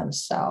calibrate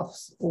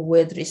themselves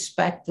with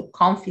respect to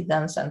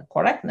confidence and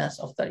correctness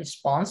of the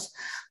response,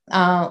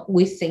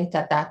 we think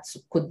that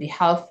could be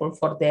helpful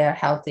for their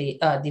healthy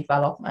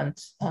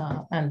development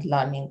and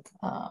learning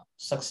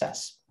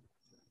success.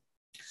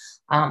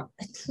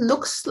 It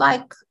looks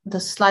like the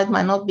slide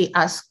might not be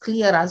as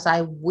clear as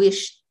I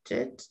wished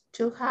it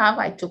to have.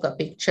 I took a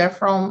picture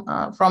from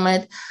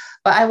it,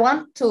 but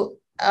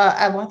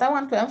what I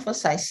want to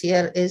emphasize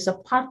here is a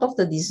part of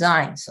the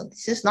design. So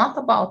this is not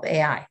about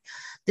AI.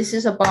 This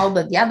is about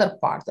the other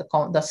part,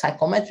 the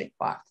psychometric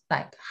part,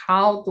 like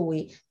how do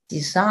we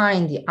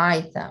design the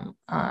item?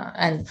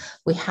 And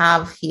we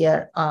have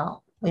here,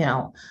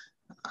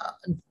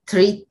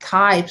 3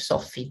 types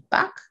of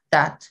feedback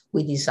that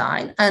we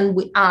design, and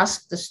we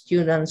ask the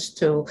students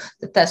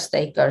the test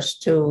takers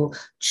to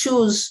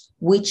choose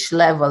which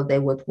level they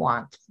would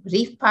want: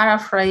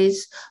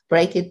 paraphrase,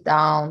 break it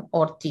down,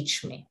 or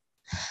teach me.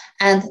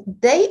 And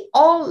they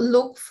all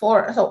look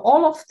for, so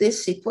all of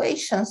these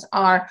situations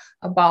are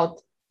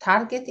about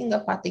targeting a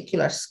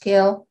particular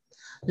skill,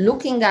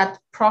 looking at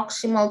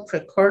proximal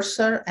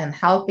precursor and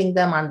helping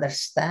them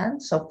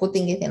understand, so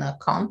putting it in a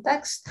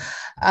context.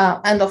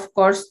 And of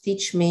course,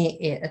 Teach Me,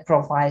 it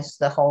provides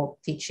the whole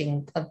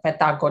teaching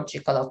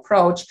pedagogical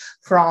approach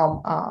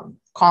from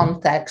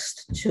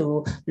context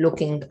to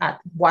looking at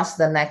what's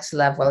the next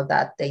level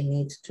that they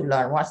need to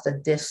learn, what's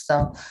the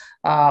distant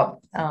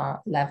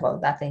level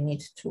that they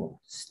need to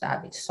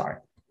study, sorry.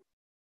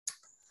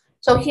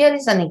 So here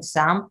is an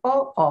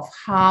example of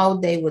how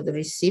they would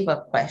receive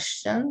a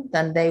question.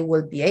 Then they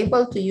will be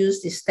able to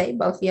use this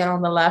table here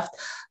on the left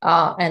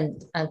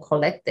and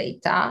collect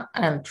data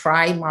and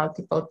try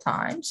multiple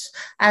times.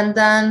 And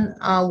then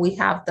we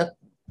have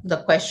the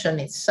question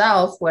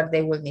itself where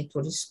they will need to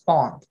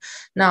respond.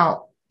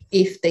 Now,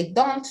 if they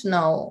don't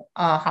know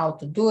how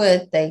to do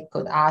it, they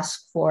could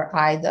ask for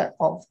either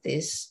of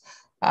this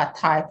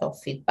type of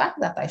feedback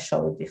that I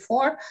showed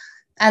before,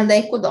 and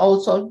they could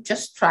also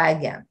just try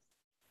again.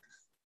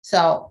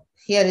 So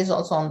here is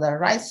also on the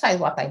right side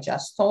what I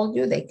just told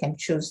you. They can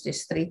choose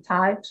these 3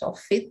 types of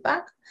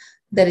feedback.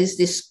 There is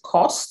this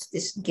cost,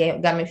 this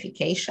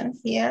gamification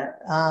here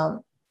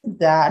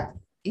that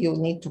you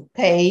need to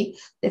pay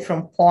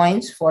different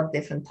points for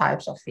different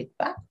types of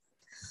feedback.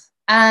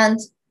 And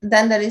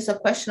then there is a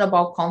question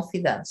about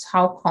confidence.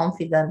 How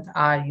confident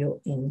are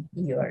you in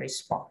your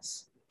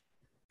response?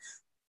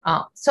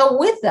 So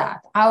with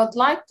that, I would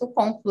like to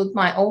conclude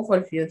my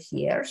overview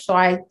here. So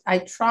I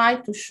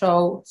tried to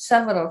show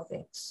several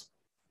things.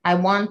 I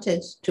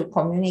wanted to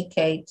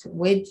communicate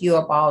with you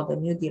about the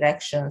new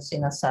directions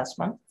in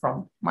assessment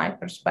from my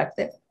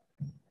perspective,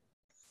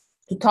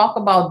 to talk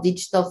about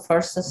digital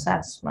first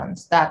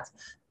assessments that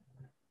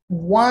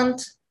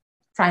want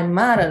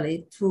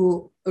primarily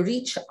to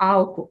reach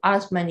out to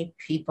as many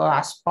people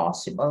as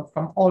possible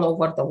from all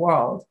over the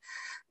world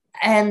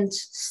and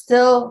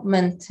still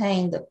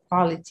maintain the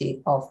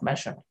quality of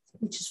measurement,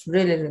 which is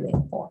really, really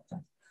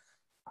important.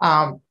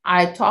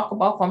 I talk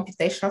about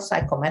computational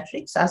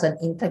psychometrics as an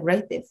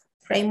integrative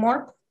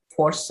framework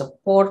for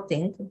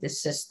supporting the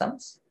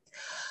systems.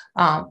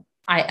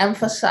 I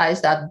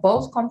emphasize that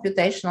both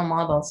computational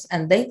models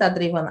and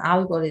data-driven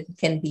algorithms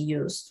can be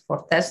used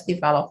for test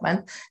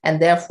development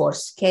and therefore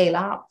scale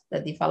up the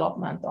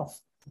development of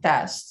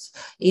tests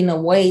in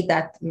a way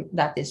that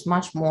is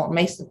much more,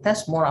 makes the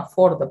test more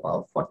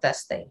affordable for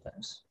test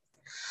takers.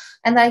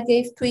 And I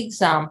gave 2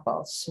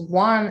 examples.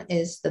 One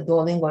is the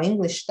Duolingo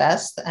English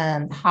test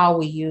and how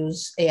we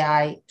use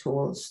AI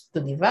tools to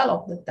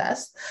develop the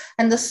test.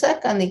 And the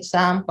second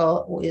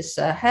example is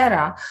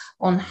HERA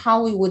on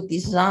how we would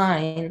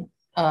design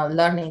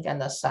learning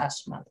and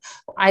assessment.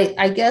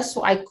 I guess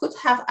I could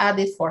have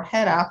added for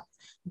HERA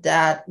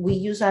that we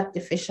use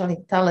artificial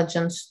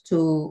intelligence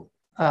to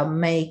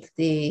make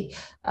the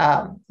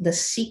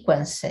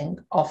sequencing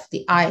of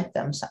the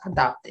items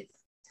adaptive.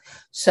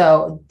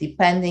 So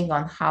depending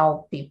on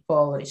how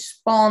people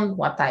respond,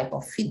 what type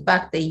of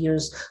feedback they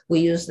use,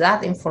 we use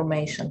that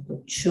information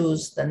to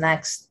choose the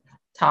next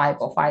type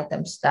of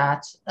items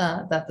that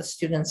the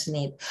students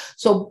need.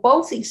 So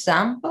both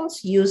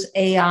examples use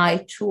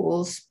AI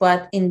tools,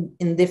 but in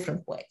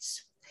different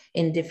ways,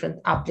 in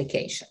different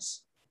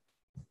applications.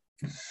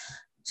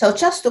 So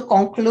just to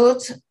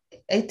conclude,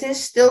 it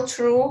is still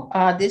true.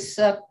 This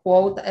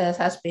quote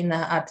has been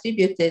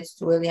attributed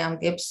to William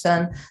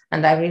Gibson,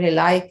 and I really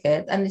like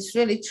it. And it's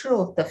really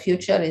true. The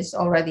future is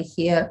already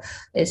here.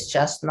 It's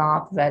just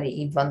not very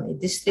evenly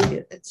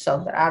distributed.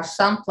 So there are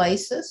some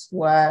places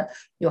where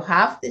you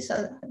have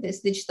this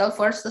digital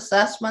first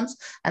assessments,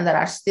 and there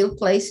are still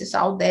places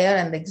out there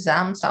and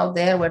exams out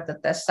there where the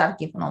tests are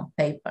given on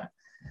paper.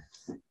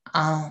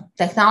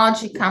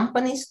 Technology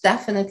companies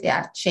definitely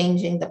are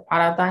changing the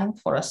paradigm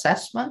for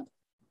assessment.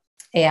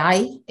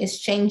 AI is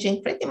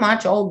changing pretty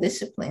much all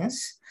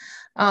disciplines.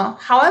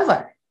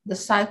 However, the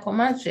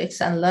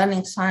psychometrics and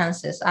learning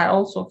sciences are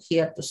also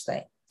here to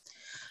stay.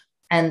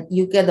 And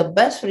you get the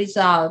best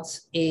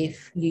results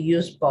if you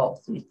use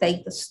both. You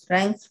take the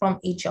strength from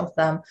each of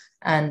them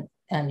and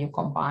you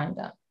combine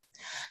them.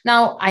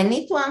 Now, I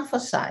need to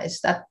emphasize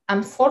that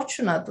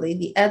unfortunately,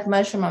 the ed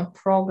measurement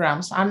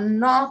programs are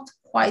not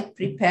quite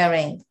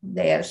preparing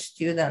their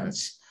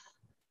students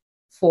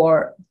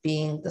for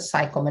being the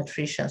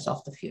psychometricians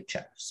of the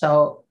future.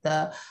 So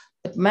the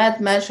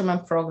med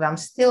measurement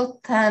programs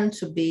still tend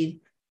to be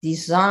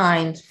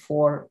designed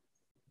for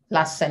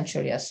last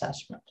century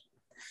assessment.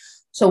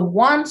 So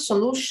one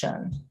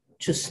solution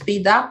to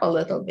speed up a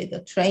little bit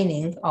the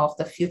training of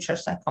the future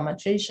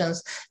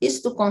psychometricians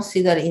is to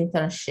consider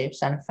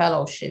internships and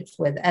fellowships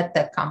with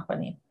edtech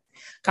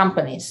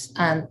companies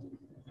and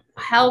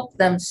help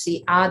them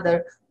see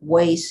other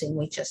ways in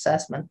which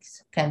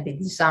assessments can be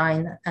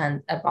designed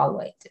and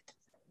evaluated.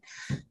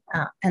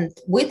 And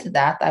with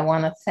that, I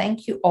want to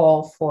thank you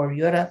all for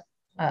your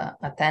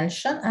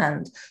attention.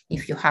 And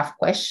if you have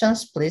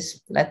questions,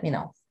 please let me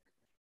know.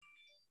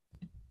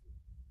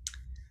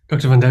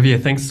 Dr. von Davier,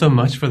 thanks so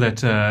much for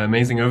that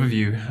amazing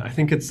overview. I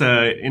think it's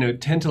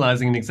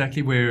tantalizing and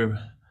exactly where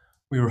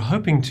we were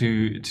hoping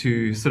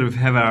to sort of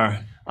have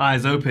our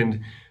eyes opened.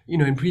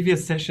 In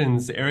previous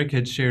sessions, Eric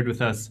had shared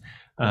with us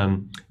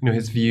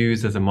his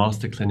views as a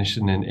master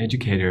clinician and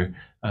educator.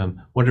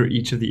 What are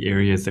each of the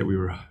areas that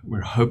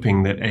we're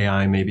hoping that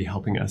AI may be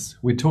helping us?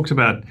 We talked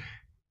about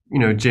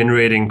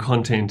generating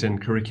content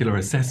and curricular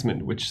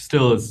assessment, which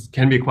still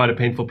can be quite a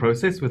painful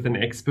process with an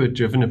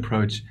expert-driven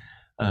approach.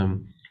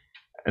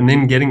 And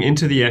then getting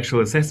into the actual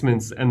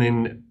assessments and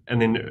then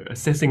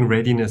assessing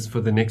readiness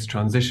for the next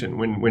transition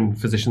when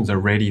physicians are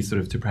ready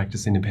sort of to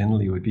practice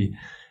independently would be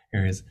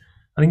areas.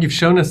 I think you've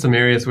shown us some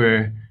areas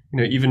where,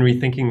 even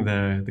rethinking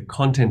the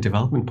content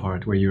development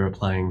part where you're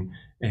applying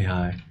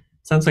AI.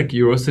 Sounds like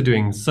you're also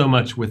doing so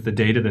much with the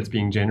data that's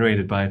being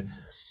generated by it.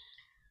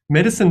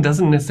 Medicine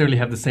doesn't necessarily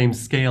have the same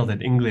scale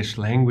that English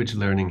language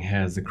learning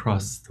has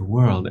across the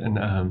world. And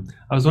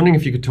I was wondering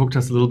if you could talk to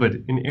us a little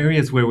bit in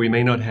areas where we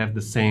may not have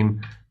the same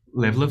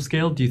level of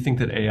scale. Do you think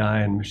that AI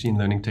and machine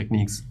learning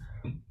techniques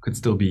could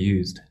still be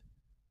used?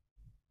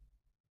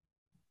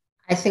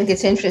 I think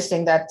it's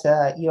interesting that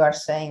you are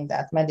saying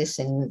that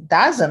medicine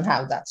doesn't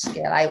have that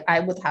scale. I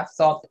would have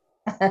thought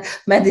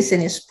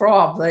medicine is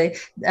probably,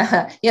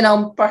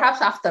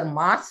 perhaps after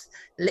math,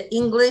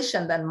 English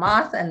and then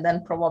math, and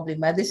then probably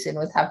medicine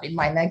would have been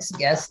my next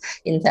guess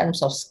in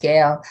terms of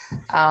scale.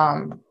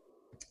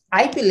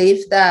 I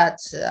believe that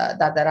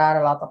there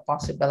are a lot of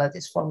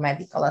possibilities for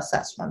medical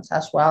assessments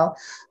as well.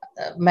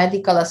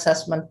 Medical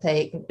assessment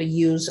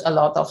use a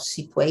lot of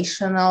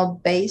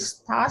situational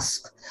based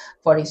tasks.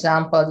 For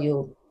example,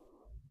 you,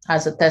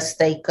 as a test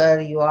taker,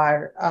 you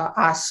are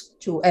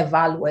asked to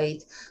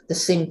evaluate the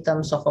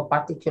symptoms of a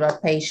particular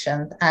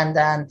patient, and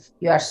then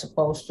you are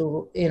supposed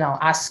to,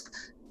 ask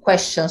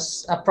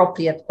questions,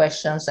 appropriate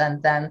questions,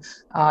 and then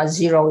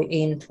zero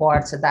in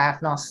towards a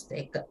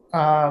diagnostic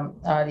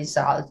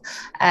result.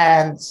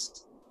 And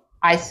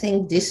I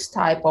think this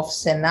type of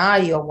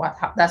scenario,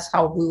 that's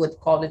how we would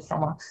call it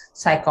from a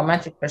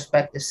psychometric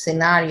perspective,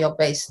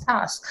 scenario-based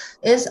task,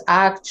 is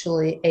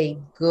actually a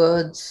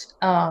good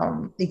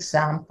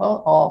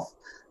example of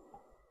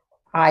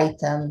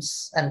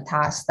items and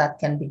tasks that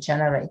can be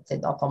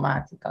generated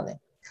automatically.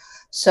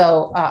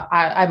 So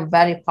I'm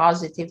very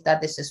positive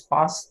that this is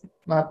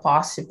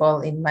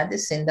possible in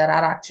medicine. There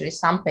are actually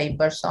some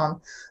papers on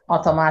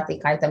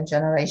automatic item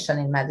generation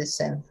in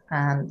medicine.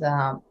 And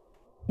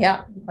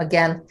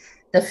again,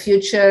 the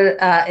future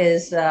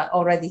is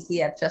already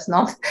here, just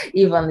not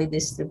evenly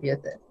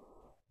distributed.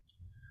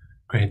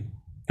 Great.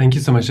 Thank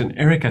you so much. And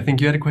Eric, I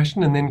think you had a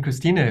question. And then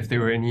Christina, if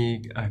there were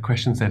any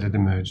questions that had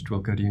emerged,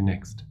 we'll go to you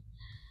next.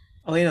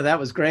 Alina, that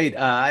was great.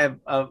 I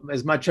have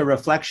as much a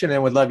reflection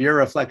and would love your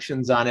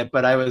reflections on it,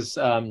 but I was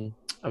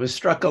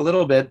struck a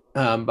little bit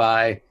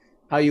by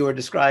how you were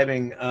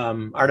describing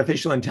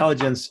artificial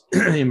intelligence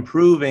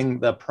improving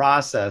the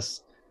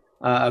process,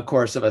 of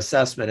course, of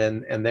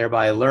assessment and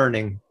thereby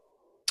learning.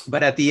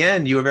 But at the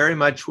end, you very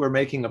much were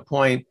making a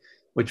point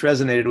which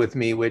resonated with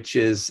me, which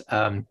is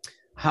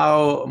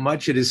how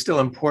much it is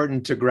still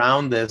important to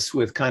ground this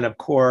with kind of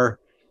core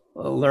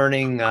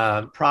learning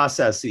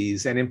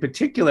processes. And in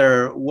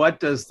particular, what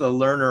does the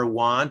learner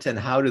want and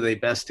how do they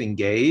best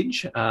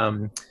engage?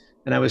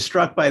 And I was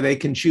struck by they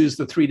can choose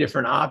the three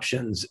different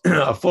options,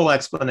 a full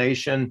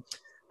explanation,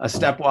 a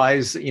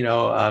stepwise,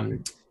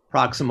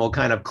 proximal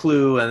kind of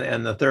clue,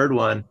 and the third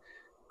one.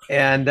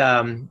 And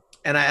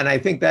I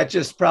think that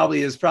just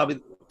probably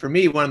for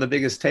me one of the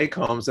biggest take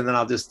homes. And then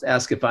I'll just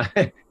ask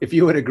if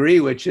you would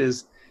agree, which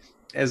is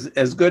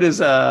as good as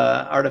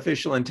a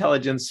artificial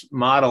intelligence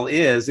model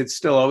is, it's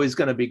still always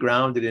going to be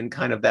grounded in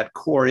kind of that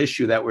core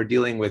issue that we're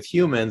dealing with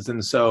humans.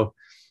 And so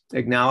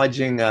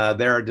acknowledging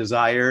their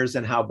desires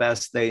and how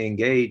best they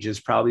engage is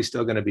probably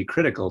still going to be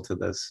critical to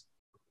this.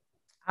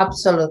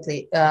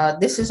 Absolutely.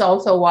 This is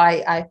also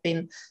why I've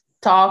been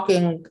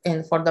talking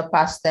for the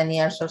past 10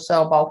 years or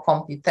so about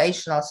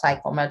computational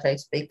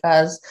psychometrics,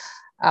 because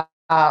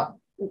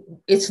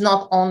it's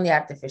not only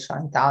artificial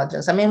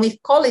intelligence. I mean, we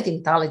call it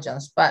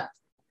intelligence, but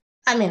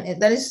I mean,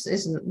 there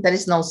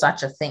is no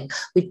such a thing.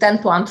 We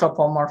tend to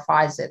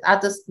anthropomorphize it.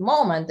 At this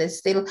moment, there's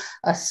still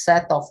a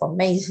set of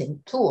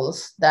amazing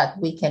tools that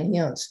we can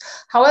use.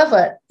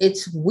 However,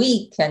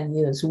 we can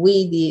use,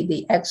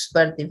 the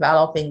expert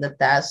developing the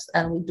test,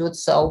 and we do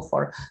so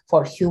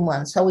for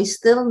humans. So we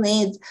still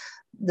need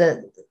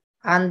the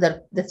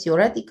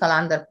theoretical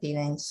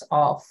underpinnings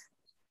of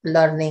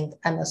learning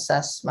and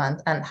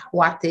assessment and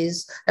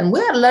and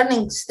we are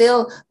learning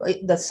still.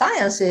 The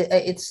science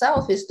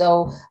itself is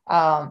though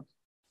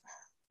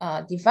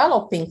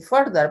developing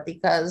further,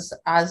 because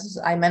as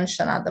I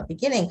mentioned at the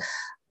beginning,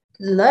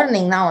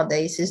 learning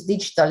nowadays is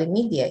digitally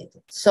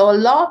mediated. So a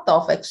lot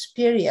of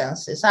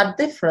experiences are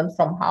different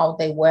from how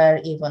they were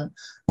even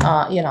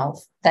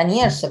 10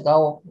 years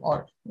ago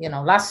or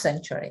last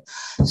century.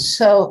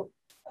 So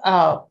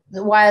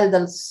while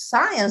the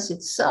science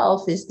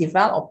itself is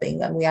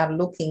developing and we are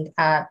looking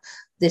at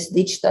this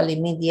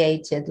digitally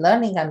mediated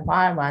learning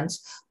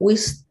environments, we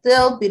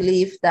still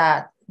believe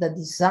that the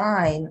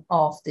design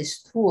of these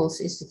tools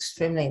is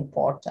extremely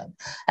important.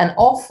 And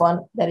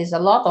often there is a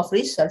lot of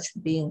research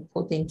being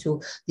put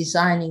into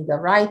designing the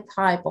right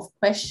type of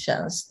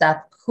questions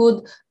that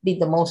could be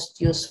the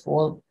most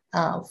useful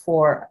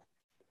for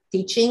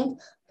teaching,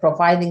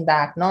 providing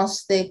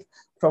diagnostic,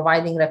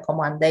 providing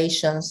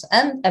recommendations,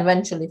 and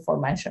eventually for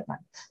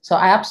measurement. So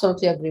I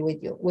absolutely agree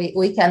with you.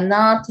 We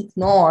cannot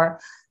ignore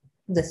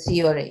the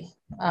theory.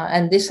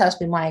 And this has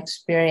been my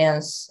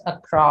experience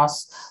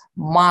across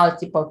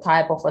multiple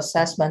type of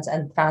assessments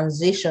and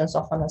transitions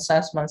of an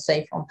assessment,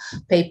 say from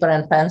paper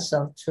and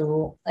pencil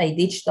to a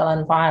digital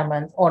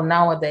environment, or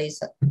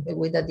nowadays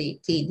with the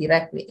DT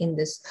directly in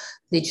this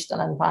digital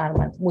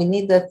environment. We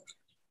need the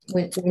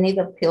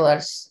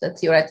pillars, the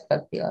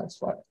theoretical pillars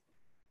for it.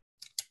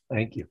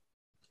 Thank you.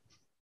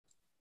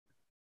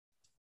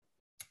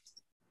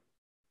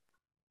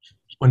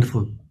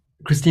 Wonderful.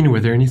 Christina, were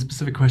there any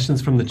specific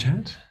questions from the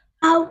chat?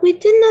 We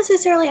didn't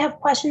necessarily have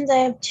questions. I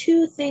have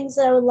two things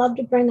that I would love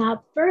to bring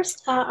up.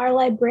 First, our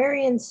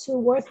librarian, Sue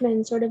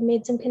Worthman, sort of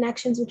made some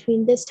connections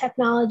between this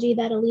technology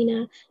that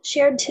Alina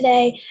shared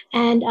today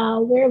and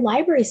where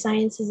library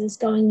sciences is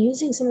going,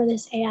 using some of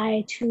this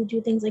AI to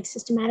do things like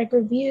systematic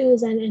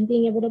reviews and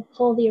being able to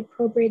pull the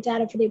appropriate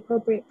data for the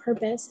appropriate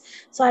purpose.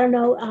 So I don't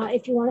know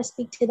if you want to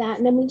speak to that.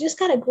 And then we just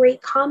got a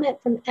great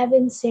comment from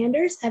Evan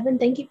Sanders. Evan,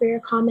 thank you for your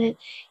comment.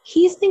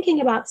 He's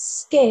thinking about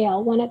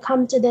scale when it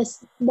comes to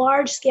this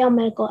large scale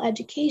medical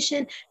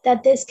education,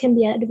 that this can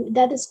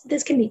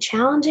be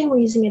challenging. We're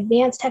using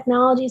advanced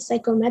technologies,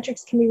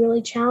 psychometrics can be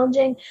really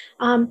challenging.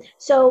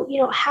 So,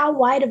 how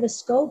wide of a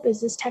scope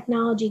is this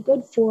technology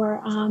good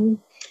for,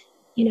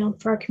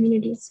 for our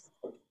communities?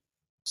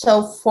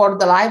 So for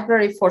the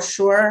library, for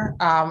sure,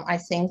 I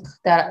think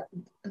there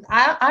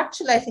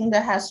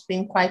has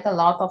been quite a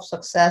lot of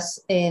success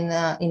in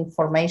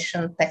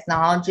information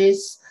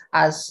technologies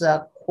as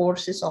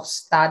courses of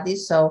study.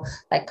 So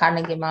like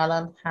Carnegie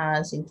Mellon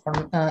has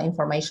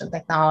information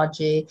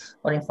technology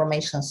or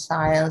information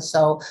science.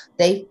 So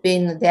they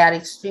are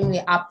extremely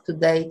up to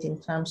date in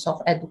terms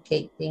of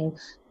educating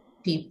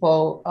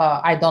people.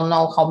 I don't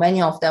know how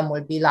many of them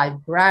will be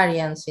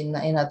librarians in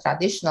a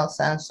traditional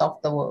sense of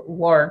the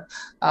word,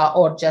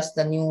 or just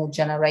the new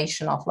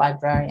generation of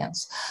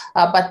librarians.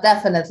 But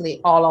definitely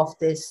all of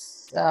this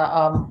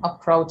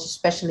approach,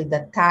 especially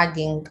the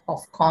tagging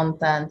of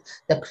content,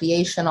 the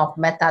creation of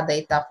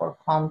metadata for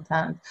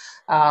content,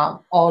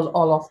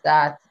 all of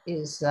that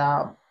is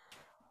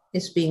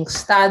being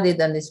studied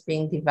and is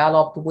being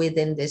developed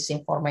within this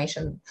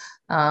information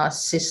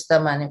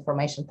system and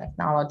information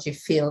technology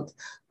field.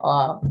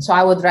 So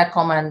I would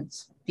recommend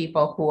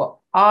people who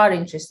are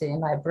interested in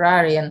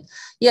librarian,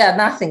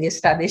 nothing is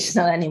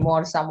traditional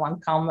anymore, someone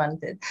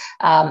commented.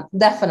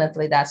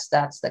 Definitely that's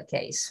the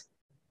case.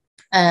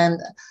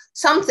 And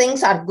some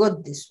things are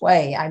good this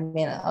way. I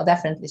mean,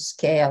 definitely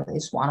scale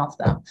is one of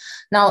them.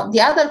 Now,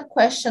 the other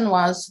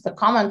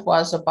comment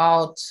was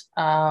about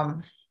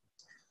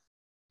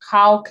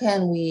how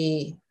can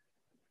we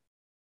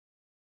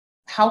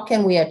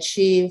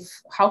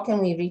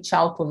reach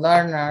out to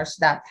learners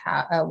that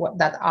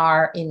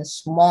are in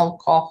small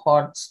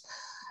cohorts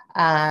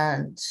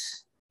and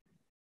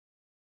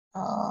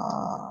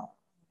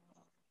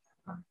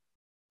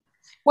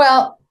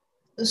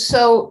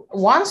so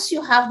once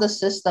you have the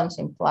systems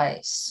in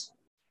place,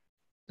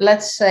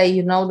 let's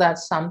say that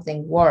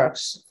something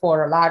works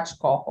for a large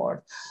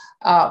cohort.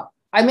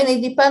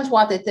 It depends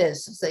what it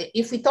is. So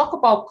if we talk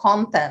about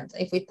content,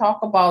 if we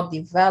talk about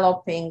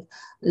developing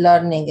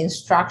learning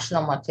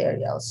instructional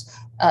materials,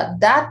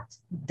 that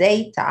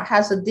data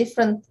has a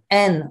different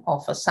N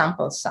of a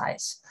sample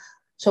size.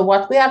 So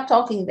what we are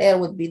talking there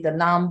would be the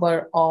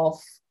number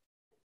of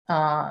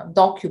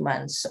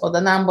documents or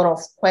the number of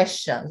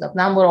questions, the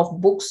number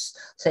of books,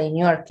 say in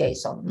your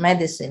case on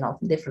medicine, of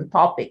different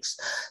topics.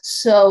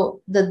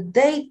 So the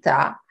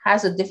data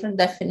has a different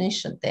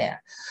definition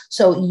there.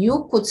 So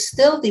you could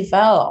still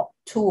develop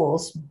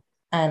tools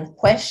and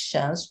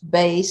questions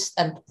based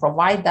and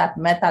provide that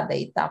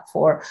metadata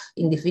for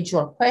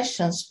individual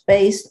questions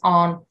based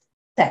on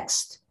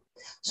text.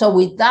 So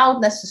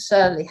without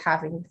necessarily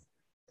having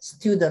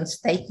students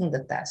taking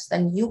the test,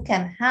 and you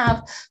can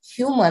have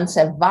human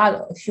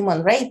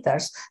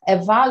raters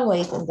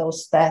evaluating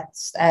those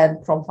tests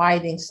and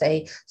providing,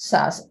 say,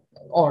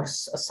 or a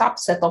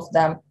subset of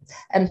them,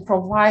 and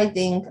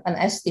providing an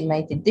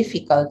estimated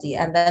difficulty,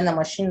 and then the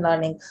machine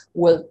learning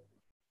will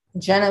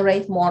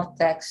generate more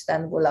text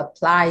and will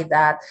apply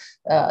that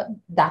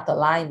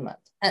alignment,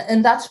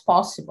 and that's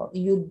possible.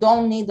 You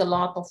don't need a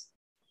lot of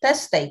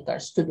test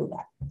takers to do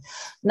that.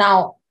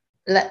 Now,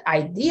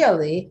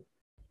 ideally,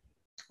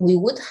 we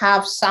would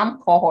have some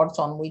cohorts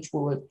on which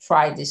we will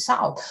try this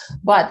out.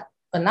 But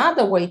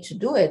another way to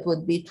do it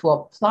would be to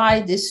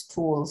apply these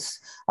tools,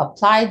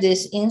 apply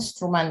this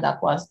instrument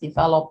that was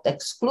developed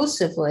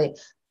exclusively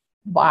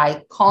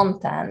by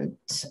content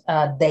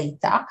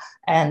data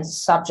and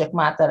subject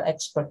matter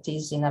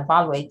expertise in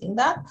evaluating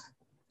that,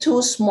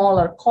 to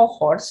smaller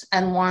cohorts.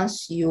 And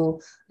once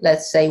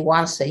let's say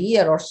once a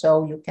year or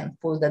so, you can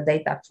pull the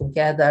data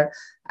together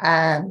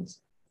and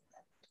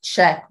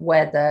check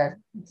whether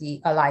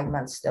the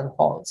alignment still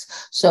holds.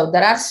 So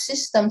there are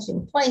systems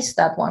in place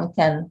that one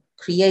can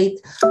create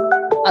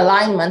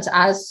alignments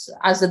as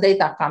the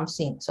data comes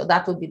in. So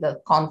that would be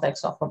the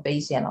context of a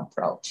Bayesian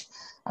approach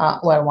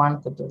where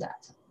one could do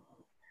that.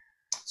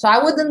 So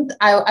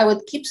I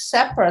would keep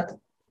separate.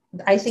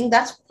 I think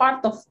that's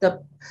part of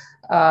the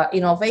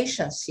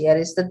innovations here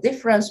is the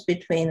difference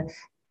between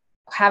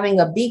having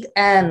a big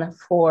N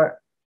for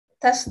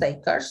test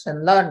takers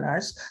and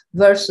learners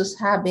versus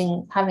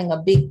having a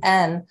big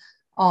N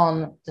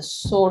on the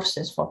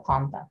sources for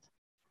content.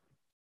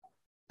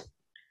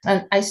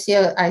 And I see,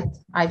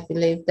 I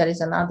believe there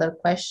is another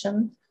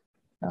question.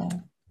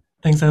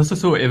 Thanks. I also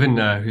saw Evan,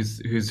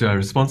 whose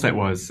response that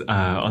was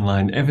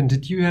online. Evan,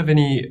 did you have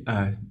any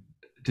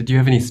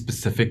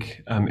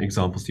specific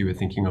examples you were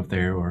thinking of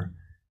there, or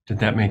did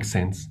that make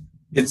sense?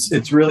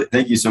 It's really,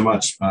 thank you so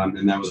much,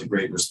 and that was a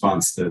great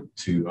response to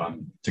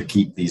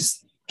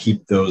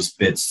keep those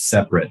bits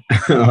separate,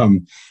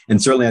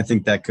 and certainly I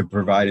think that could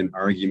provide an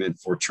argument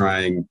for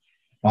trying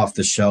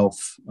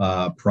off-the-shelf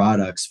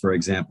products, for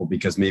example,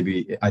 because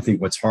maybe I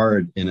think what's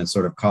hard in a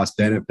sort of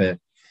cost-benefit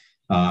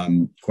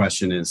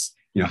question is,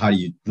 how do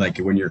you, like,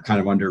 when you're kind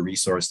of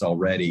under-resourced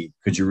already,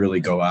 could you really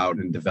go out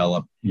and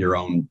develop your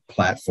own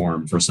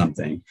platform for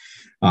something?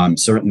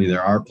 Certainly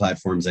there are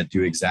platforms that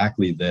do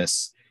exactly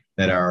this,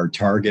 that are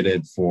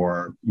targeted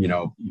for,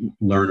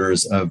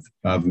 learners of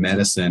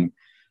medicine.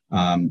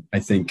 I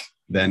think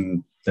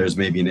then there's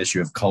maybe an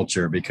issue of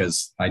culture,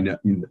 because I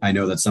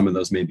know that some of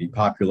those may be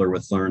popular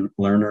with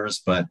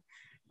learners, but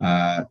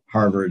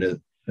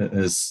Harvard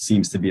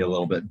seems to be a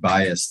little bit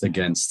biased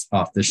against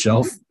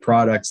off-the-shelf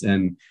products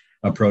and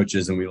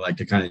approaches, and we like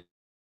to kind of.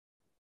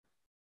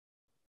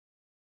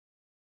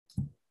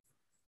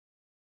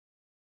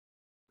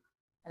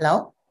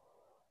 Hello?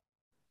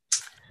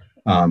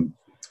 Am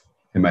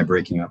I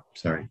breaking up?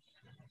 Sorry.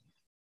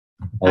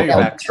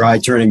 I'll try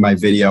turning my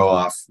video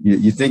off.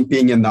 You think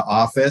being in the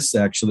office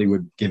actually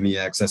would give me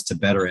access to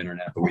better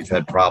internet, but we've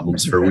had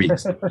problems for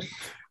weeks.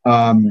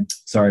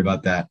 Sorry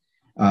about that.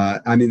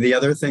 I mean, the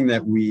other thing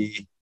that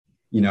we,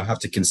 have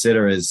to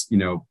consider is,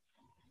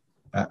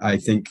 I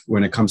think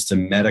when it comes to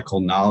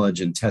medical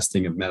knowledge and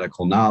testing of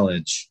medical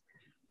knowledge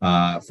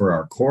for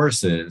our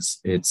courses,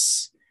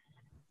 it's,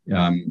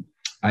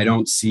 I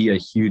don't see a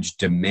huge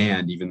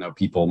demand, even though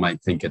people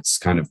might think it's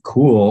kind of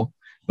cool,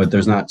 but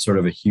there's not sort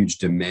of a huge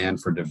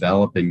demand for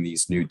developing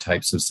these new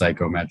types of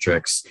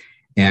psychometrics.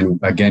 And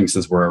again,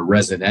 since we're a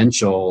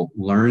residential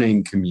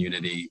learning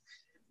community,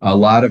 a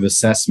lot of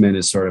assessment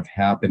is sort of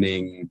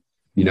happening,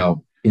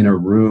 in a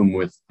room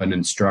with an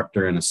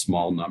instructor and a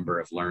small number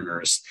of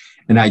learners.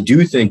 And I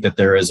do think that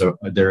there is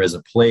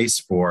a place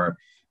for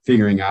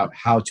figuring out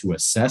how to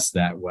assess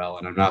that well.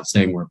 And I'm not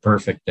saying we're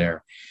perfect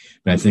there,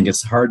 but I think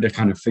it's hard to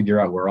kind of figure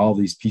out where all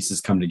these pieces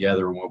come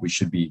together and what we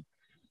should be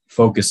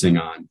focusing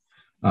on.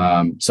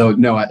 So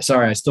no,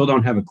 sorry, I still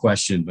don't have a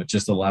question, but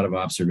just a lot of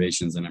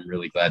observations, and I'm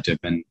really glad to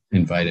have been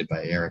invited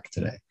by Eric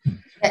today.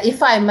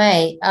 If I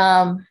may,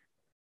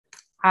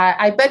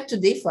 I beg to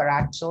differ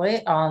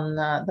actually on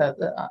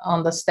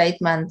the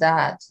statement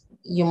that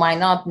you might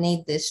not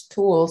need these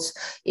tools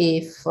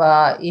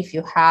if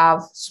you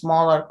have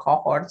smaller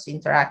cohorts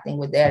interacting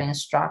with their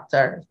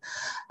instructor.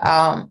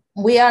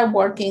 We are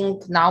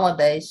working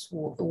nowadays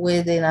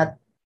within a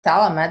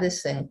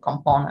telemedicine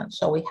component.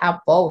 So we have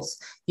both.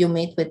 You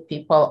meet with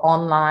people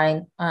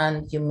online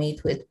and you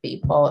meet with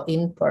people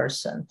in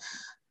person.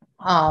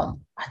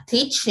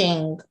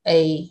 Teaching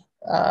a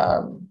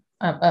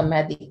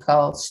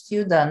medical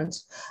student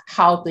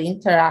how to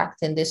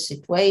interact in these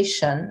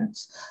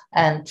situations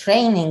and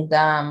training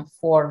them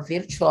for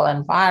virtual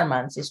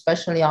environments,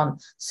 especially on,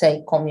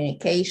 say,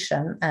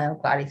 communication and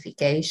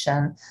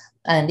clarification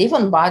and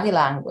even body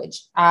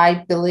language,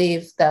 I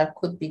believe there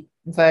could be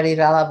very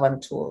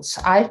relevant tools.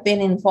 I've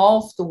been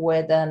involved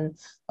with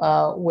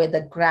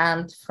a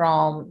grant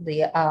from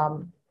the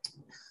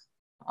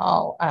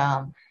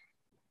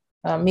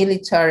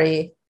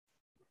military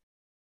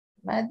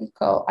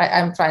medical,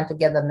 I'm trying to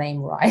get the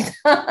name right.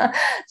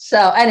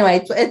 So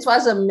anyway, it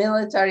was a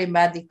military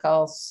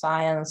medical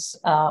science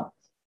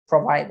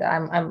provider.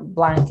 I'm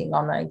blanking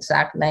on the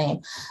exact name.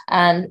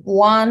 And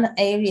one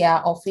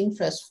area of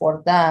interest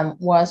for them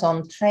was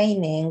on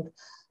training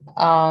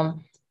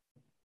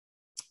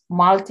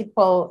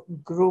multiple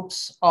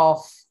groups of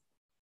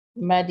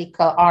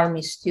medical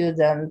army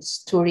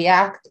students to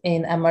react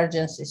in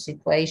emergency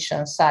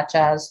situations, such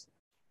as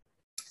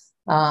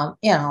a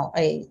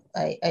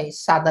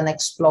sudden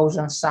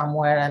explosion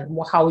somewhere, and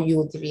how you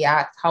would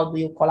react, how do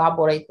you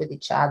collaborate with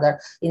each other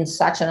in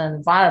such an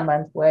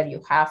environment where you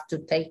have to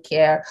take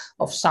care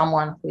of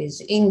someone who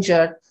is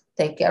injured,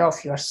 take care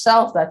of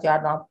yourself that you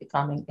are not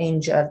becoming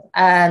injured,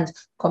 and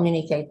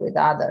communicate with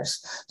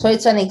others. So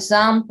it's an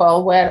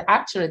example where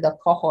actually the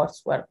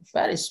cohorts were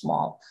very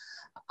small,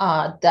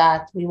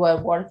 that we were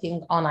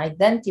working on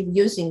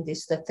using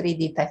the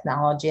 3D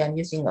technology and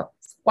using a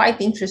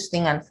quite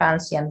interesting and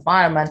fancy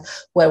environment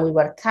where we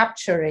were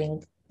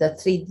capturing the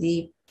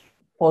 3D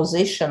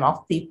position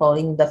of people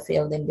in the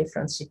field in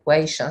different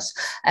situations.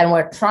 And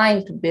we're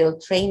trying to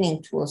build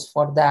training tools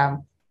for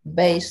them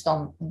based on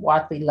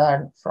what we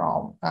learned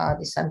from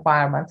this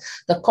environment.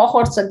 The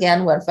cohorts,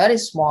 again, were very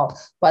small,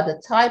 but the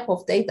type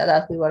of data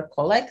that we were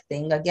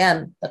collecting,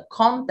 again, the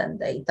content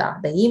data,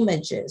 the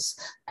images,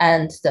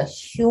 and the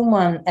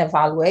human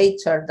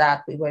evaluator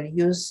that we were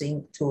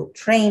using to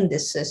train the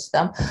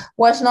system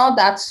was not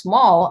that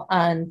small,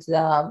 and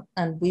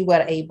we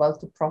were able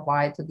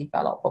to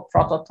develop a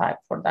prototype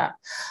for that.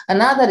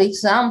 Another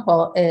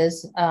example is,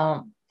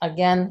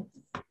 again,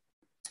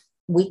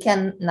 we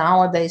can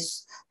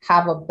nowadays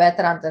have a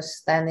better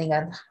understanding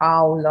of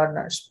how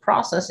learners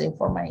process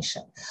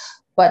information.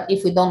 But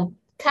if we don't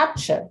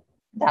capture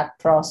that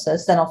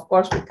process, then of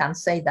course we can't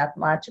say that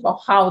much about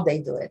how they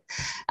do it.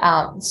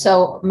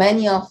 So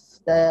many of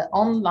the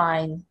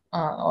online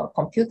or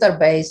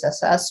computer-based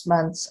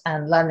assessments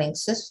and learning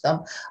system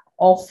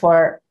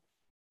offer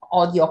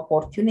the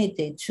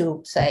opportunity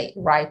to, say,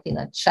 write in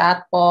a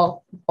chat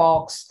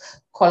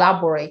box,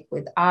 collaborate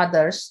with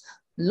others,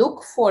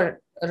 look for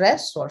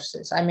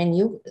resources. I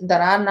mean, there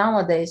are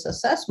nowadays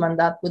assessment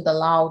that would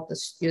allow the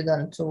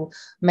student to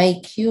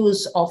make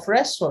use of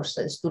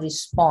resources to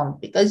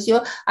respond, because you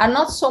are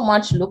not so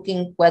much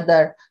looking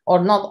whether, or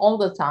not all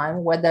the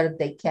time, whether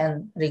they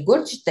can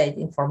regurgitate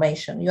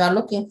information. You are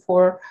looking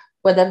for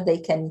whether they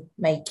can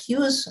make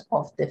use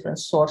of different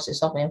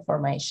sources of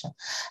information.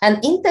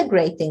 And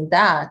integrating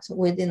that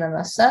within an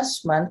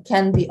assessment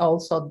can be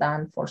also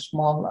done for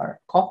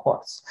smaller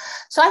cohorts.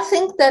 So I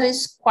think there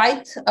is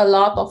quite a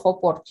lot of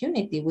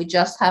opportunity. We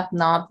just have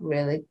not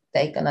really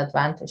taken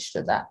advantage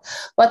to that.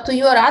 But to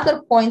your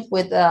other point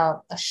with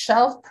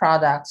shelf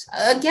products,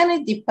 again,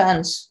 it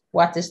depends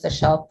what is the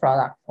shelf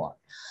product for.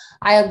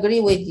 I agree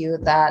with you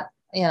that,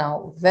 you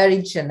know,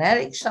 very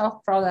generic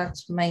shelf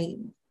products may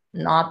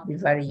not be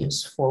very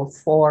useful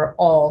for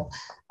all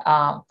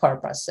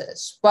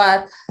purposes,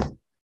 but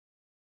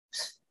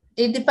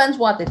it depends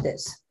what it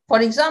is. For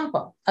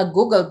example, a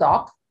Google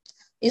Doc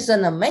is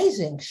an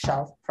amazing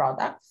shelf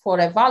product for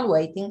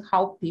evaluating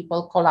how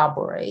people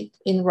collaborate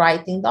in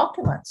writing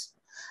documents.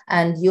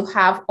 And you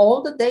have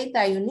all the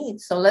data you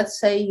need. So let's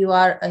say you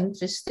are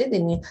interested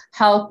in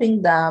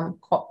helping them,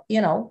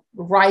 you know,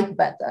 write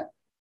better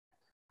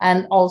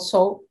and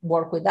also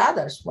work with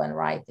others when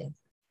writing.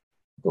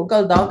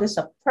 Google Doc is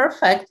a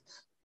perfect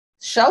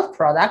shelf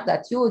product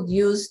that you would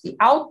use the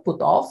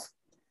output of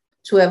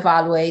to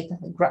evaluate,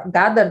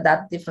 gather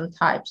that different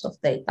types of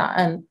data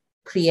and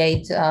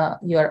create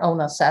your own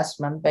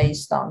assessment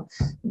based on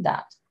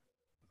that.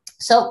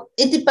 So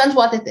it depends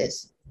what it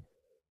is.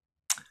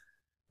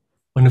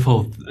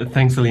 Wonderful.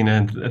 Thanks, Alina,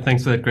 and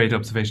thanks for that great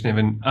observation,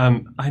 Evan.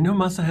 I know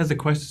Masa has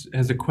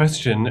a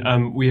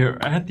question. We are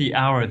at the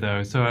hour,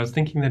 though, so I was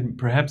thinking that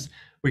perhaps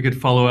we could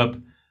follow up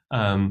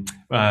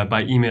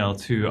by email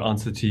to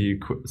answer to you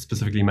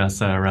specifically,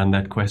 Masa, around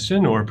that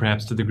question, or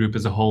perhaps to the group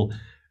as a whole.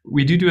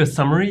 We do a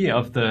summary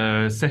of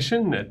the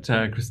session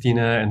that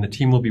Christina and the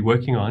team will be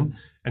working on,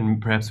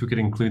 and perhaps we could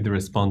include the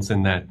response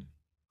in that.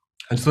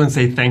 I just want to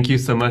say thank you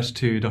so much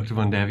to Dr.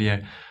 von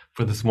Davier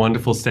for this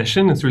wonderful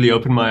session. It's really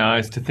opened my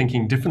eyes to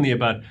thinking differently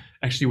about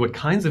actually what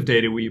kinds of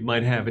data we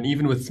might have, and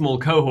even with small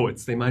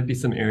cohorts, there might be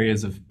some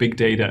areas of big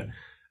data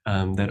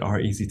that are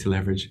easy to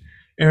leverage.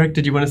 Eric,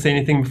 did you want to say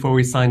anything before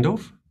we signed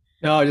off?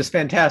 No, just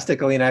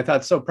fantastic, Alina. I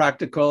thought so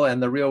practical,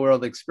 and the real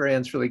world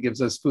experience really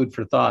gives us food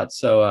for thought.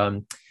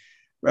 So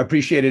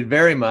appreciate it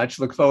very much.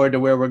 Look forward to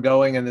where we're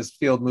going, and this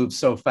field moves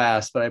so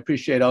fast. But I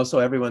appreciate also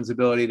everyone's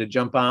ability to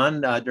jump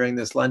on during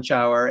this lunch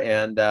hour,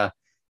 and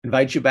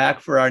invite you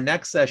back for our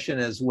next session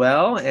as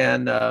well,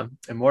 and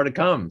more to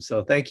come.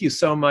 So thank you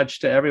so much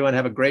to everyone.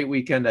 Have a great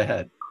weekend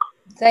ahead.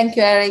 Thank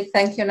you, Eric.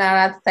 Thank you,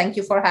 Nara. Thank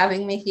you for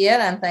having me here,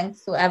 and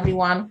thanks to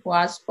everyone who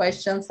asked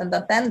questions and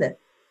attended.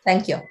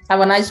 Thank you.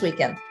 Have a nice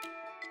weekend.